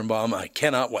Dr. Birnbaum. I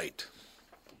cannot wait.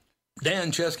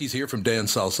 Dan Chesky's here from Dan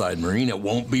Southside Marine. It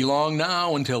won't be long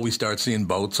now until we start seeing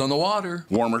boats on the water.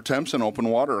 Warmer temps and open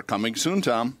water are coming soon,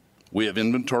 Tom. We have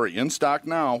inventory in stock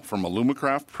now from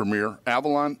Alumacraft, Premier,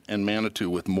 Avalon, and Manitou,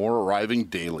 with more arriving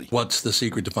daily. What's the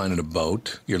secret to finding a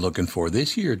boat you're looking for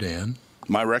this year, Dan?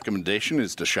 My recommendation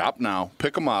is to shop now,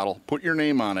 pick a model, put your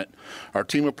name on it. Our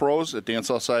team of pros at Dan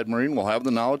Southside Marine will have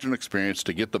the knowledge and experience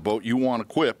to get the boat you want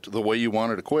equipped the way you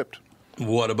want it equipped.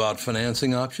 What about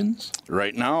financing options?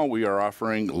 Right now, we are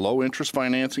offering low-interest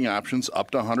financing options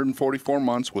up to 144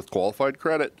 months with qualified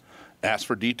credit. Ask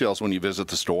for details when you visit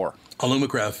the store.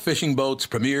 Alumacraft fishing boats,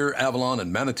 Premier, Avalon,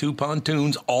 and Manitou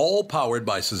pontoons, all powered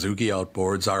by Suzuki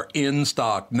Outboards, are in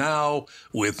stock now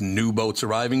with new boats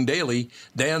arriving daily.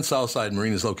 Dan Southside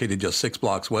Marine is located just 6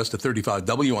 blocks west of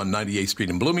 35W on 98th Street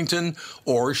in Bloomington,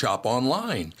 or shop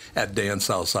online at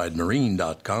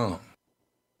dansouthsidemarine.com.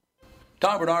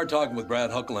 Tom Bernard talking with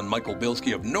Brad Huckle and Michael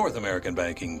Bilski of North American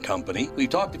Banking Company. We've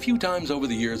talked a few times over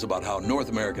the years about how North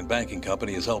American Banking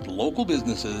Company has helped local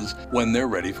businesses when they're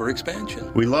ready for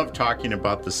expansion. We love talking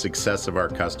about the success of our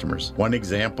customers. One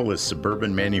example is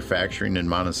Suburban Manufacturing in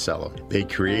Monticello. They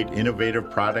create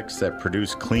innovative products that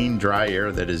produce clean, dry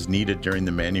air that is needed during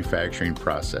the manufacturing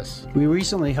process. We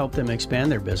recently helped them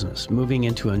expand their business. Moving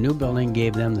into a new building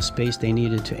gave them the space they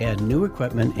needed to add new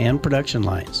equipment and production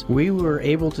lines. We were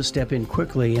able to step in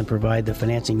quickly and provide the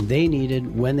financing they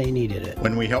needed when they needed it.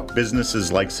 When we help businesses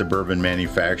like Suburban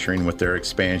Manufacturing with their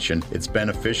expansion, it's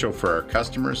beneficial for our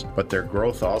customers, but their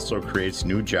growth also creates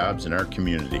new jobs in our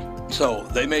community. So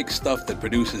they make stuff that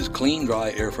produces clean,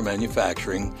 dry air for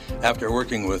manufacturing after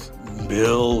working with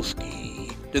Bilski.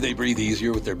 Do they breathe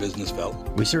easier with their business fellow?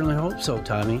 We certainly hope so,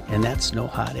 Tommy, and that's no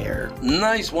hot air.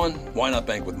 Nice one. Why not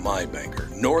bank with my banker?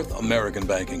 North American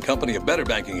Banking Company, a better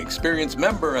banking experience,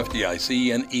 member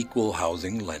FDIC, and equal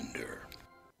housing lender.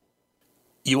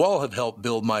 You all have helped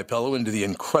build MyPillow into the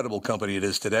incredible company it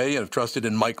is today and have trusted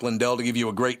in Mike Lindell to give you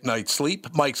a great night's sleep.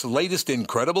 Mike's latest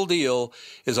incredible deal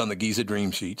is on the Giza Dream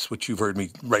Sheets, which you've heard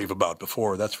me rave about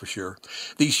before, that's for sure.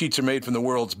 These sheets are made from the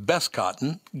world's best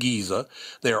cotton, Giza.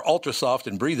 They are ultra soft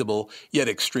and breathable, yet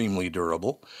extremely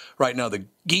durable. Right now, the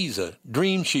Giza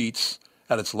Dream Sheets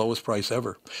at its lowest price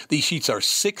ever. These sheets are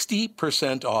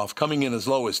 60% off, coming in as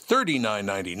low as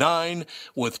 $39.99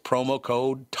 with promo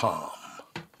code TOM.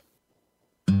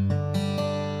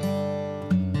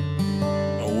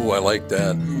 I like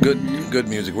that. Good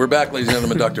music. We're back, ladies and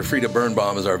gentlemen. Dr. Frida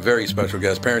Birnbaum is our very special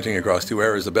guest. Parenting Across Two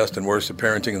Eras, the best and worst of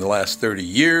parenting in the last 30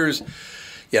 years.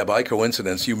 Yeah, by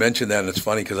coincidence, you mentioned that, and it's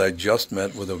funny because I just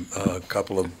met with a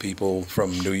couple of people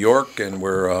from New York, and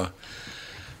we're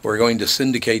going to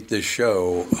syndicate this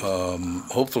show.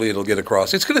 Hopefully it'll get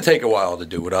across. It's going to take a while to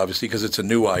do it, obviously, because it's a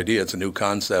new idea. It's a new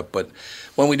concept. But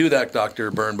when we do that,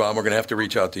 Dr. Birnbaum, we're going to have to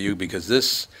reach out to you because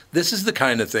this is the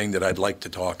kind of thing that I'd like to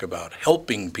talk about,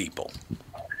 helping people.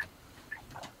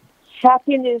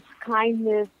 Happiness,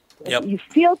 kindness. Yep. You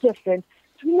feel different.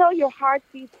 Do you know your heart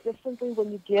beats differently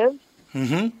when you give?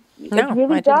 Mm-hmm. It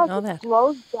really does. It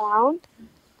slows down.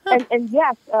 And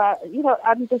yes,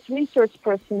 I'm this research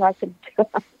person.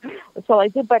 That's all I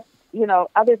do. But,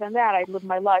 other than that, I live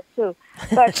my life, too.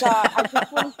 But I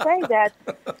just want to say that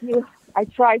I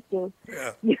try to.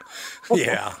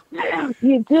 Yeah.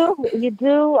 You do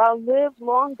live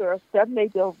longer. That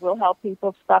maybe will help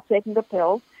people stop taking the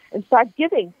pills and start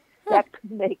giving. That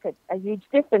could make a huge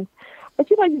difference. But,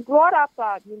 you brought up,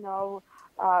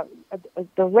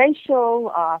 the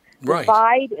racial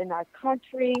divide in our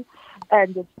country,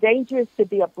 and it's dangerous to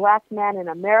be a black man in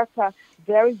America.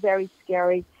 Very, very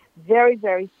scary. Very,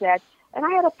 very sad. And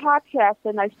I had a podcast,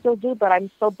 and I still do, but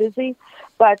I'm so busy.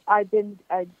 But I've been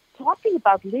talking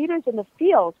about leaders in the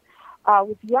field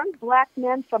with young black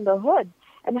men from the hood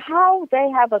and how they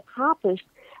have accomplished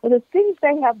and the things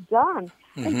they have done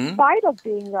in spite of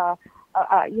being,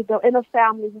 in a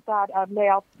family without a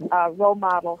male role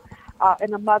model.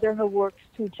 And a mother who works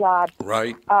 2 jobs.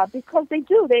 Right. Because they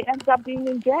do. They end up being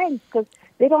in gangs because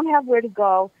they don't have where to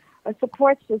go, a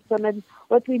support system. And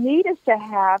what we need is to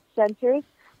have centers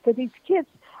for these kids,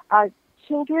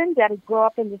 children that grow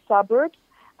up in the suburbs,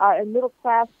 in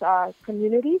middle-class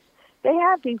communities. They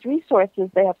have these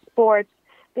resources. They have sports.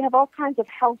 They have all kinds of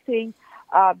healthy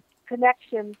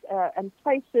connections and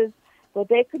places where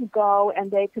they can go and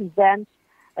they can vent.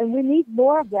 And we need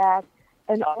more of that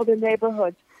in all the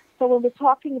neighborhoods. So when we're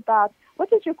talking about,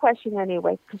 what is your question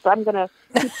anyway? Because I'm going to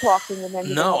keep talking and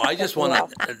then... No, I just want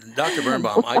to, Dr.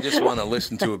 Birnbaum, I just want to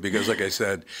listen to it because, like I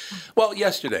said, well,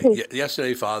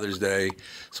 yesterday, Father's Day,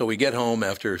 so we get home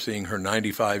after seeing her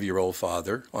 95-year-old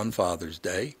father on Father's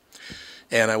Day,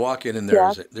 and I walk in and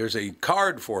there's a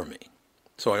card for me.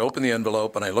 So I open the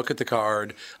envelope and I look at the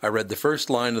card. I read the first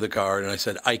line of the card and I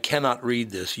said, I cannot read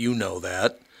this, you know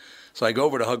that. So I go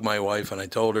over to hug my wife and I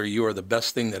told her, you are the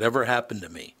best thing that ever happened to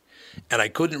me. And I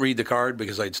couldn't read the card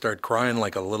because I'd start crying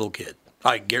like a little kid.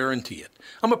 I guarantee it.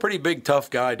 I'm a pretty big, tough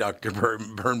guy, Dr.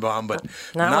 Birnbaum, but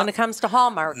not when it comes to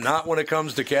Hallmark. Not when it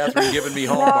comes to Catherine giving me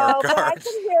Hallmark cards. But I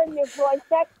can hear in your voice.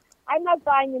 I'm not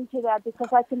buying into that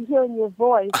because I can hear in your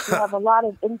voice you have a lot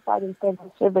of insight and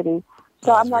sensitivity.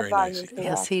 So I'm not buying into that.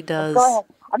 Yes, he does. But go ahead.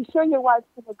 I'm sure your wife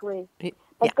can agree.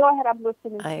 But go ahead. I'm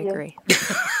listening to you. I agree.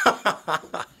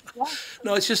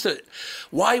 No, it's just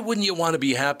why wouldn't you want to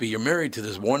be happy? You're married to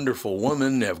this wonderful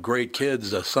woman, have great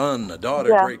kids, a son, a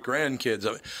daughter, great grandkids.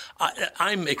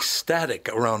 I'm ecstatic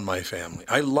around my family.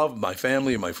 I love my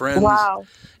family and my friends. Wow.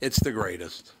 It's the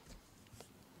greatest.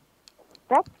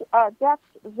 That's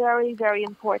very, very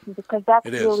important because that's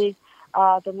really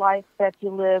the life that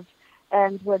you live.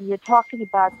 And when you're talking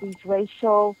about these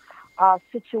racial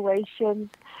situations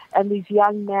and these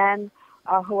young men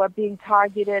who are being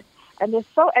targeted, and they're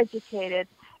so educated,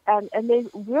 and they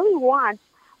really want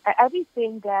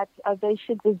everything that they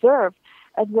should deserve.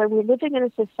 And when we're living in a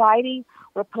society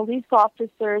where police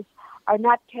officers are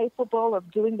not capable of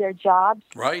doing their jobs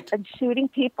and shooting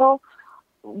people,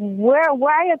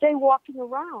 why are they walking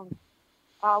around?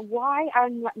 Why are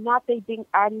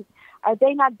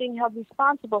they not being held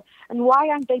responsible? And why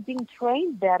aren't they being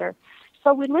trained better?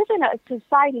 So we live in a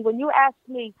society, when you ask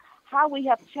me how we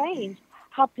have changed,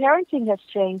 how parenting has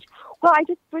changed, well, I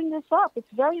just bring this up. It's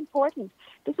very important.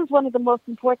 This is one of the most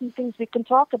important things we can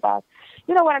talk about.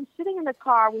 You know, when I'm sitting in the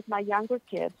car with my younger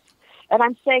kids, and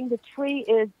I'm saying the tree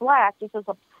is black, this is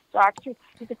a dark tree,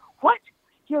 they say, what?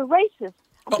 You're racist.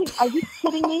 I'm thinking, are you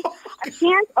kidding me? I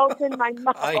can't open my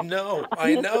mouth. I know.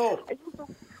 I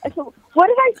said, what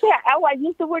did I say? Oh, I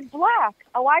used the word black.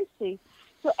 Oh, I see.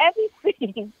 So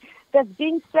everything that's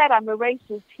being said, I'm a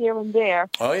racist here and there.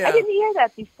 Oh, yeah. I didn't hear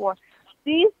that before.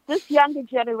 This younger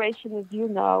generation, as you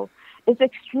know, is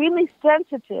extremely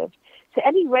sensitive to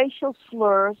any racial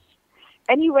slurs,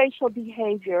 any racial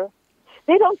behavior.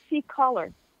 They don't see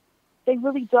color. They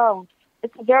really don't.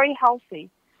 It's very healthy,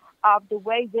 the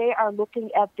way they are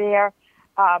looking at their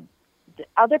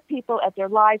other people, at their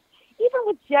lives, even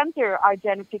with gender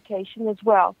identification as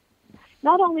well.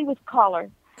 Not only with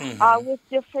color, with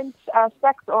different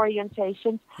sex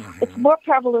orientations. It's more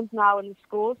prevalent now in the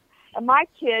schools. And my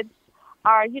kids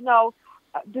are,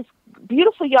 this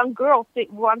beautiful young girl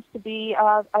wants to be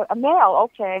a male.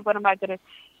 Okay, what am I going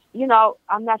to,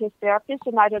 I'm not his therapist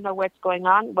and I don't know what's going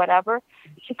on, whatever.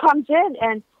 She comes in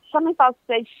and sometimes I'll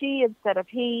say she instead of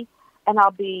he, and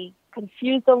I'll be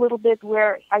confused a little bit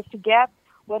where I forget,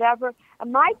 whatever.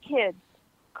 And my kids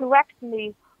correct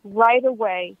me right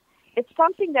away. It's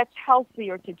something that's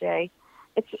healthier today.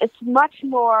 It's much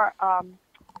more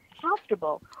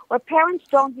comfortable, where parents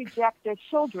don't reject their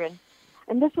children.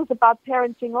 And this is about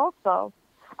parenting also.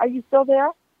 Are you still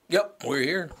there? Yep, we're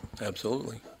here.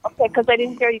 Absolutely. Okay, because I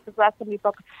didn't hear you because last time you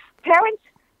spoke. Parents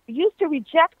used to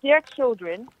reject their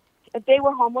children if they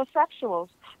were homosexuals.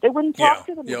 They wouldn't talk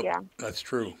to them again. That's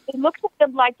true. They looked at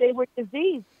them like they were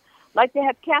diseased, like they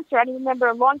had cancer. I remember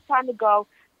a long time ago,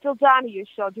 Phil Donahue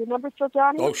show. Do you remember Phil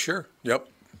Donahue? Oh, sure. Yep.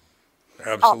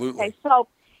 Absolutely. Okay, so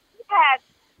he had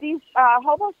these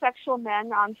homosexual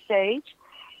men on stage,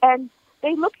 and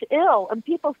they looked ill, and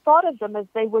people thought of them as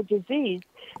they were diseased.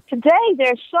 Today,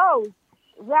 there are shows,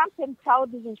 rampant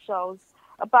television shows,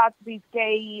 about these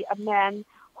gay men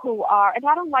who are, and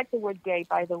I don't like the word gay,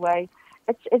 by the way.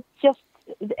 It's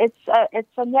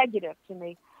a negative to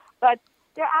me. But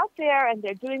they're out there, and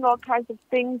they're doing all kinds of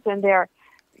things, and they're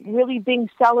really being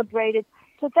celebrated.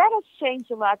 So that has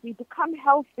changed a lot. We've become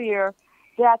healthier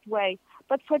that way.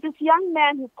 But for this young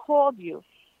man who called you,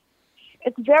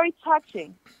 it's very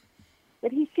touching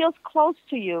that he feels close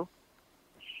to you.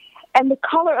 And the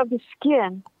color of the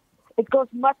skin, it goes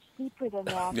much deeper than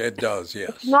that. It does, yes.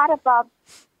 It's not about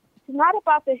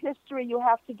the history you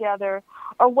have together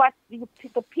or what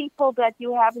the people that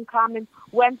you have in common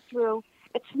went through.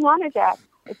 It's none of that.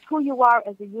 It's who you are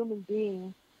as a human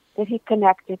being that he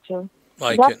connected to.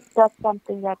 That's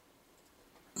something that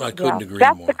I couldn't agree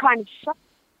that's more. The kind of show.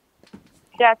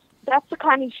 That's the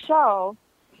kind of show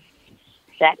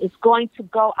that is going to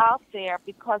go out there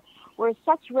because we're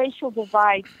such racial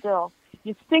divide still.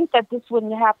 You'd think that this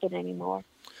wouldn't happen anymore.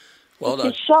 Well to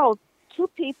done. show two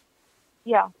people,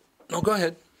 No, go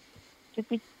ahead.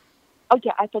 Oh,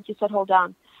 yeah, I thought you said hold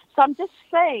on. So I'm just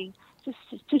saying,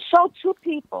 to show two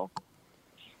people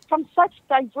from such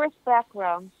diverse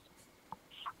backgrounds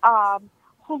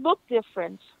who look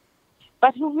different,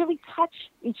 but who really touch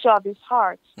each other's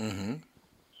hearts. Mm-hmm.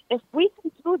 If we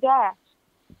can do that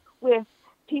with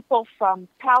people from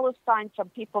Palestine, from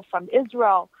people from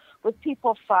Israel, with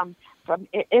people from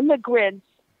immigrants,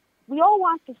 we all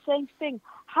want the same thing,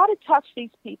 how to touch these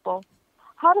people,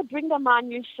 how to bring them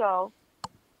on your show,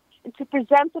 and to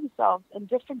present themselves in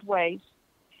different ways,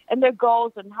 and their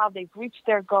goals and how they've reached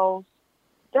their goals.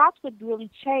 That would really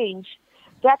change.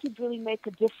 That would really make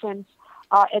a difference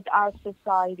in our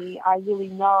society. I really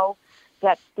know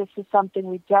that this is something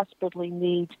we desperately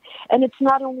need. And it's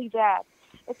not only that.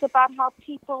 It's about how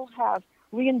people have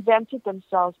reinvented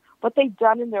themselves, what they've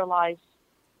done in their lives.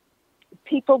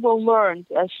 People will learn.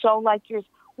 A show like yours,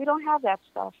 we don't have that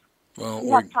stuff. Well, we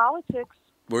have politics.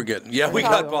 We're getting, we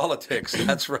got politics.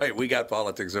 That's right. We got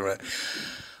politics. All right.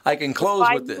 I can close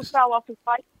with this. Fell off his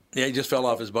bike. Yeah, he just fell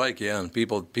off his bike, yeah. And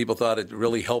people thought it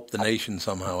really helped the nation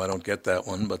somehow. I don't get that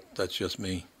one, but that's just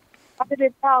me. How did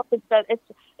it help?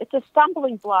 It's a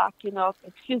stumbling block,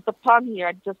 excuse the pun here,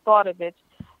 I just thought of it,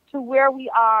 to where we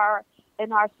are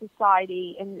in our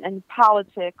society and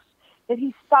politics, that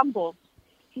he stumbles.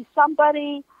 He's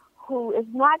somebody who is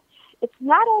not, it's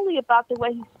not only about the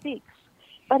way he speaks,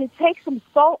 but it takes him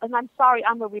so, and I'm sorry,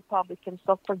 I'm a Republican,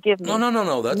 so forgive me.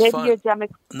 No, that's Maybe fine. you're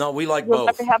Democrat. No, we like You'll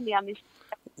both. never have me on this.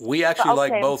 We actually Okay,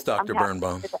 like both, Dr. I'm happy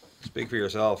Birnbaum. with that. Speak for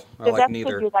yourself. I Yeah, like that's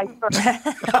neither. what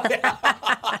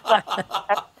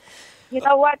you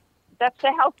know what? That's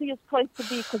the healthiest place to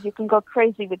be because you can go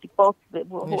crazy with both,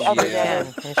 whoever that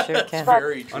is. You sure can. But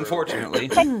Very true. Unfortunately.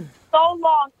 it takes so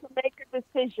long to make a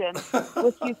decision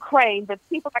with Ukraine that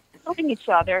people are killing each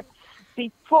other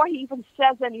before he even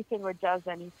says anything or does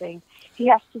anything. He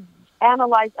has to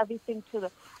analyze everything to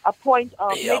a point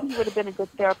of maybe he would have been a good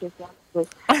therapist,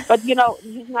 but he's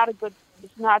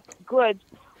not good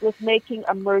with making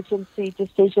emergency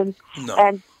decisions,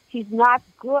 and he's not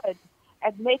good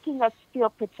at making us feel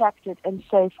protected and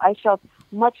safe. I felt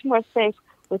much more safe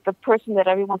with the person that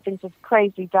everyone thinks is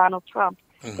crazy, Donald Trump,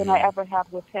 than I ever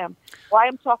have with him. Why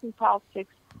I'm talking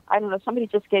politics, I don't know. Somebody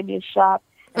just gave me a shot.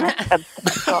 We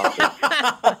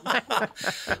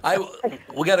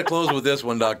got to close with this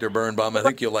one, Dr. Birnbaum. I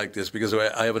think you'll like this because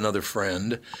I have another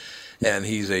friend, and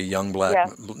he's a young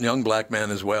black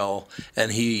man as well,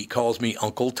 and he calls me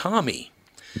Uncle Tommy.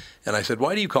 And I said,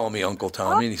 "Why do you call me Uncle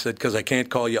Tommy?" And he said, "Because I can't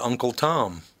call you Uncle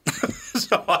Tom." That's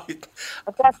so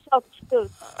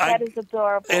cute. That is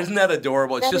adorable. Isn't that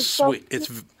adorable? It's just so sweet. Cute. It's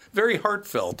very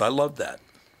heartfelt. I love that.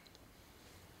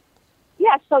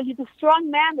 Yeah, so you're the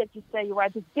strong man that you say you are,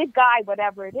 this big guy,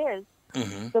 whatever it is.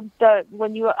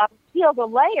 When you peel the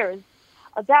layers,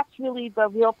 that's really the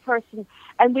real person.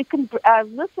 And we can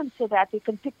listen to that. We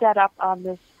can pick that up on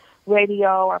this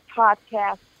radio or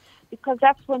podcast, because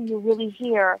that's when you really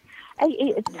hear.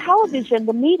 Television,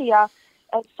 the media,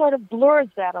 sort of blurs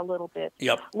that a little bit.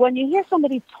 Yep. When you hear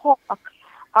somebody talk,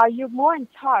 you're more in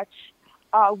touch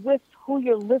with who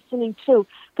you're listening to,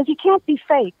 because you can't be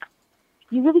fake.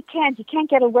 You really can't. You can't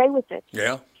get away with it.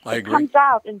 Yeah, I agree. It comes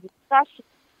out in discussion.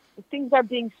 If things are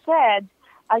being said,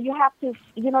 you have to,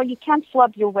 you can't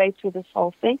flub your way through this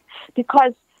whole thing,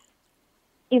 because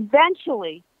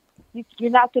eventually you're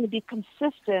not going to be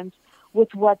consistent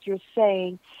with what you're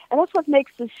saying. And that's what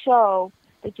makes the show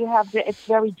that you have. It's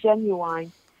very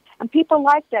genuine. And people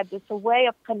like that. It's a way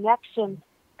of connecting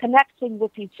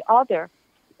with each other,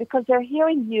 because they're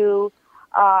hearing you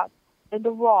in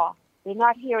the raw. They're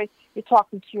not hearing, you're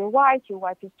talking to your wife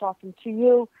is talking to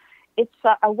you. It's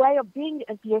a way of being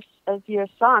as your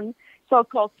son,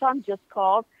 so-called son just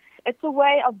called. It's a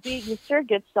way of being your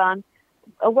surrogate son,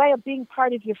 a way of being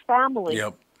part of your family.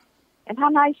 Yep. And how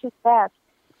nice is that?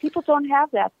 People don't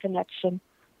have that connection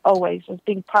always as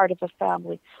being part of a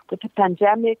family. With the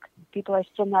pandemic, people are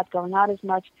still not going out as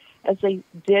much as they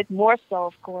did, more so,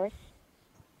 of course.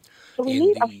 So we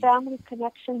need a family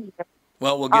connection here.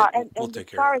 Well, we'll take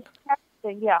care of it. As far as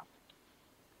parenting, yeah.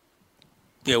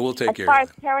 Yeah, we'll take care of it.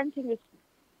 As far as parenting is,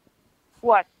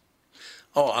 what?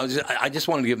 Oh, I just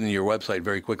wanted to give them your website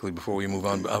very quickly before we move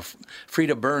on.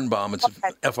 Frieda Birnbaum, it's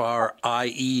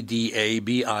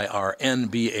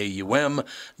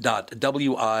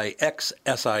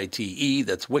FRIEDABIRNBAUM.WIXSITE.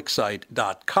 That's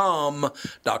Wixsite.com.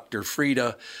 Dr.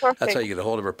 Frieda. Perfect. That's how you get a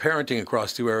hold of her. Parenting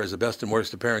Across Two Eras, the best and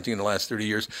worst of parenting in the last 30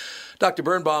 years. Dr.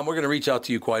 Birnbaum, we're going to reach out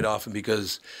to you quite often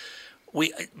because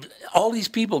all these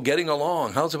people getting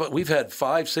along. We've had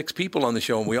 5-6 people on the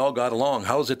show and we all got along.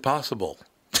 How is it possible?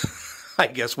 I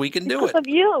guess we can do it. Because of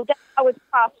you, that's how it's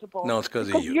possible. No, it's because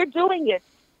of you. You're doing it.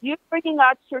 You're bringing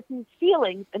out certain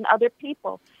feelings in other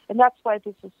people, and that's why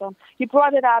this is so. You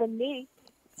brought it out in me.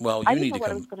 Well, I didn't know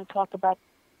what I was going to talk about.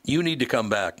 You need to come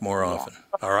back more often.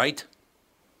 All right?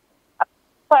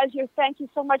 Pleasure. Thank you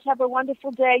so much. Have a wonderful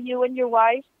day, you and your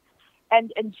wife,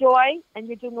 and enjoy. And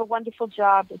you're doing a wonderful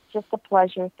job. It's just a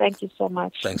pleasure. Thank you so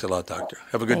much. Thanks a lot, Doctor.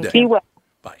 Have a good day. Be well.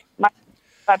 Bye.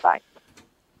 Bye-bye.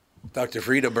 Dr.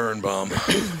 Frieda Birnbaum.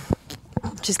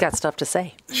 She's got stuff to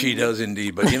say. She does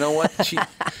indeed. But you know what? You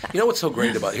know what's so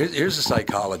great about it? Here's a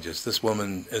psychologist. This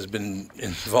woman has been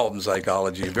involved in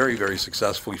psychology very, very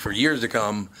successfully for years to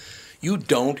come. You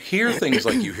don't hear things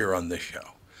like you hear on this show.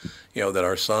 You know, that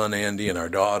our son Andy and our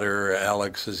daughter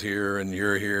Alex is here and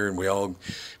you're here, and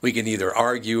we can either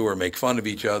argue or make fun of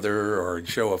each other or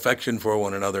show affection for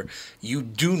one another. You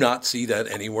do not see that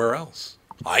anywhere else.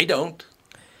 I don't.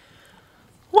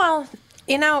 Well,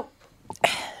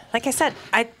 like I said,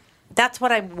 that's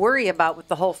what I worry about with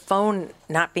the whole phone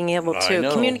not being able to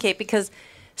communicate, because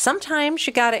sometimes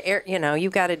you got to, you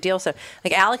got to deal with stuff.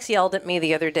 Like Alex yelled at me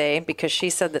the other day because she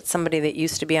said that somebody that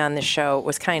used to be on the show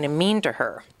was kind of mean to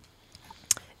her.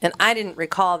 And I didn't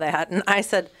recall that. And I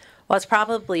said, well, it's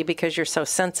probably because you're so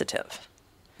sensitive.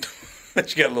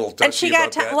 She got a little touchy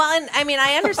about that. Well, and I mean,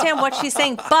 I understand what she's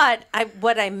saying, but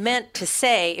what I meant to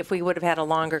say, if we would have had a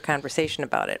longer conversation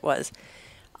about it, was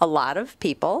a lot of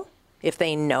people, if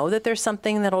they know that there's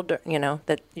something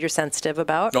that you're sensitive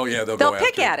about, they'll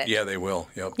pick at it. Yeah, they will.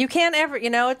 Yep. You can't ever,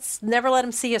 it's never let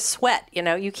them see you sweat.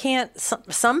 You can't.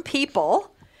 Some people,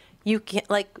 you can't.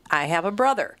 Like I have a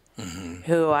brother. Mm-hmm.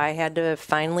 Who I had to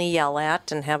finally yell at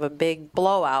and have a big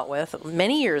blowout with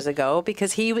many years ago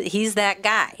because he's that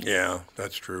guy. Yeah,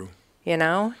 that's true.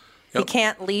 Yep. You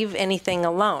can't leave anything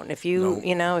alone. If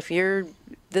if you're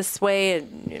this way,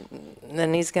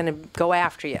 then he's going to go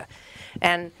after you.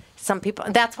 And some people,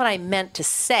 that's what I meant to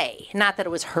say. Not that it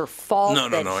was her fault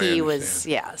he was,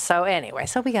 So anyway,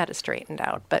 we got it straightened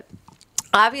out. But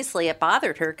obviously it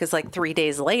bothered her because like 3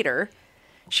 days later,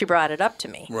 she brought it up to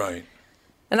me. Right.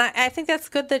 And I think that's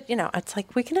good that, it's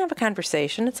like we can have a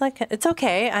conversation. It's like, it's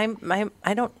okay.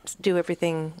 I don't do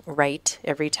everything right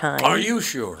every time. Are you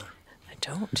sure? I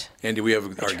don't. Andy, we have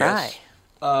our guest.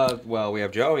 Well, we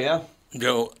have Joe, yeah.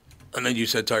 Joe, and then you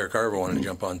said Tire Carver wanted to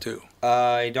jump on too.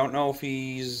 I don't know if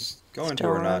he's going to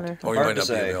or not. Oh, he might not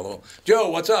be available.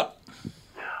 Joe, what's up?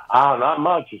 Not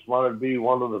much. Just wanted to be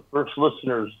one of the first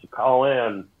listeners to call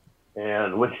in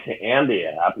and wish Andy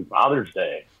a happy Father's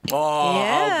Day. Oh,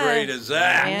 how great is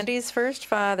that? Andy's first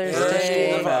Father's First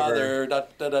Day. father. Da,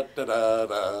 da, da, da, da,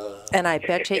 da. And I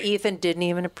bet you Ethan didn't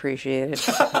even appreciate it.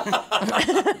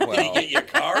 Did he get your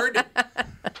card?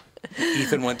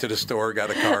 Ethan went to the store, got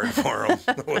a card for him.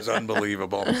 It was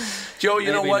unbelievable. Joe,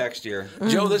 you know what? Next year.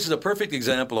 Joe, this is a perfect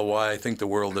example of why I think the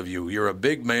world of you. You're a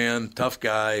big man, tough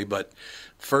guy, but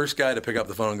first guy to pick up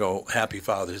the phone and go, Happy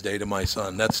Father's Day to my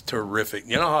son. That's terrific.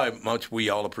 You know how much we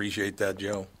all appreciate that,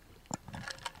 Joe?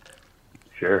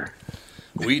 Sure.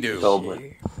 We do.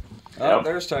 Totally. Oh,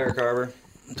 there's Tire Carver.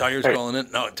 Tire's calling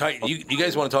in. No, you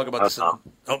guys want to talk about this? Oh,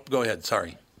 go ahead.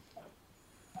 Sorry.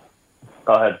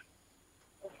 Go ahead.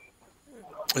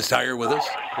 Is Tire with us?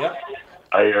 Yep.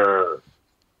 Tire.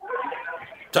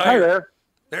 Hi there.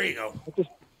 There you go.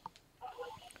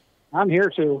 I'm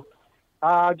here too.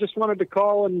 Just wanted to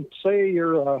call and say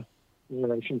I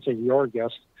shouldn't say your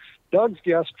guest. Doug's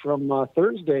guest from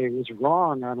Thursday was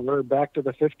wrong on where Back to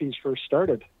the 50s first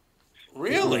started.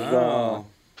 Really?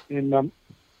 In the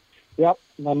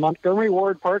Montgomery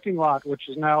Ward parking lot, which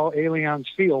is now Allianz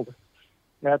Field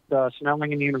at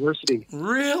Snellingen University.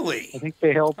 Really? I think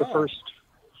they held the first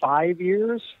 5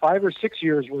 or 6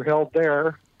 years were held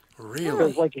there. Really?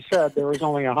 Because, like you said, there was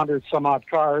only 100 some odd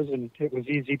cars, and it was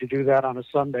easy to do that on a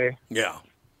Sunday. Yeah.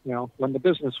 When the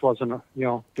business wasn't,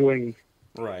 doing.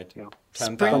 Right.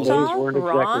 10,000. Sundays weren't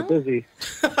exactly busy.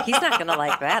 He's not going to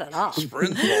like that at all.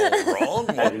 Sprint's all wrong.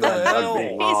 What the hell?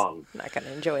 He's not going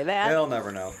to enjoy that. He'll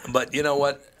never know. But you know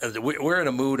what? We're in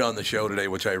a mood on the show today,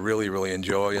 which I really, really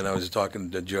enjoy. And I was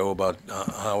talking to Joe about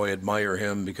how I admire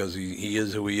him because he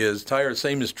is who he is. Tire,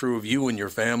 same is true of you and your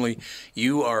family.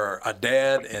 You are a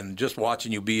dad, and just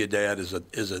watching you be a dad is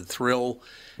a thrill.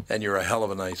 And you're a hell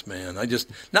of a nice man.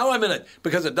 Now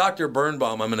because of Dr.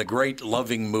 Birnbaum, I'm in a great,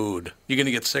 loving mood. You going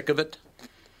to get sick of it?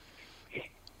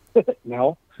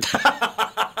 No.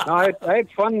 I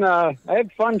had fun. I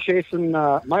had fun chasing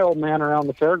my old man around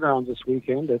the fairgrounds this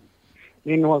weekend.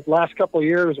 The last couple of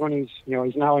years when he's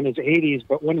now in his 80s,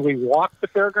 but when we walk the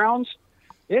fairgrounds,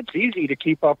 it's easy to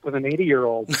keep up with an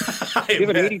 80-year-old. Give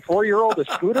an 84-year-old a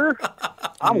scooter,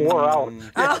 I'm wore out.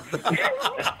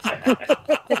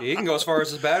 He can go as far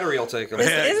as his battery will take him.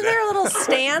 Isn't there a little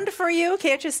stand for you?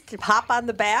 Can't you just hop on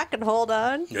the back and hold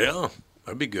on? Yeah,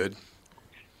 that'd be good.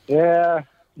 Yeah,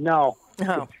 no.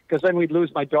 Because then we'd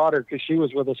lose my daughter because she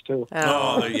was with us too.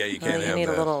 Oh, yeah, you can't have that. You need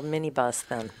a little minibus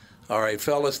then. All right,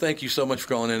 fellas, thank you so much for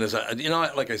calling in.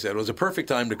 Like I said, it was a perfect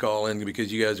time to call in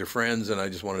because you guys are friends, and I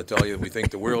just wanted to tell you that we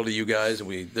think the world of you guys, and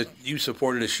that you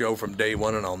supported this show from day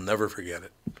one, and I'll never forget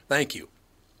it. Thank you.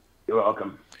 You're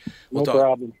welcome. No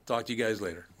problem. Talk to you guys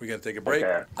later. We're going to take a break.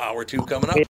 Okay. Hour 2 coming up.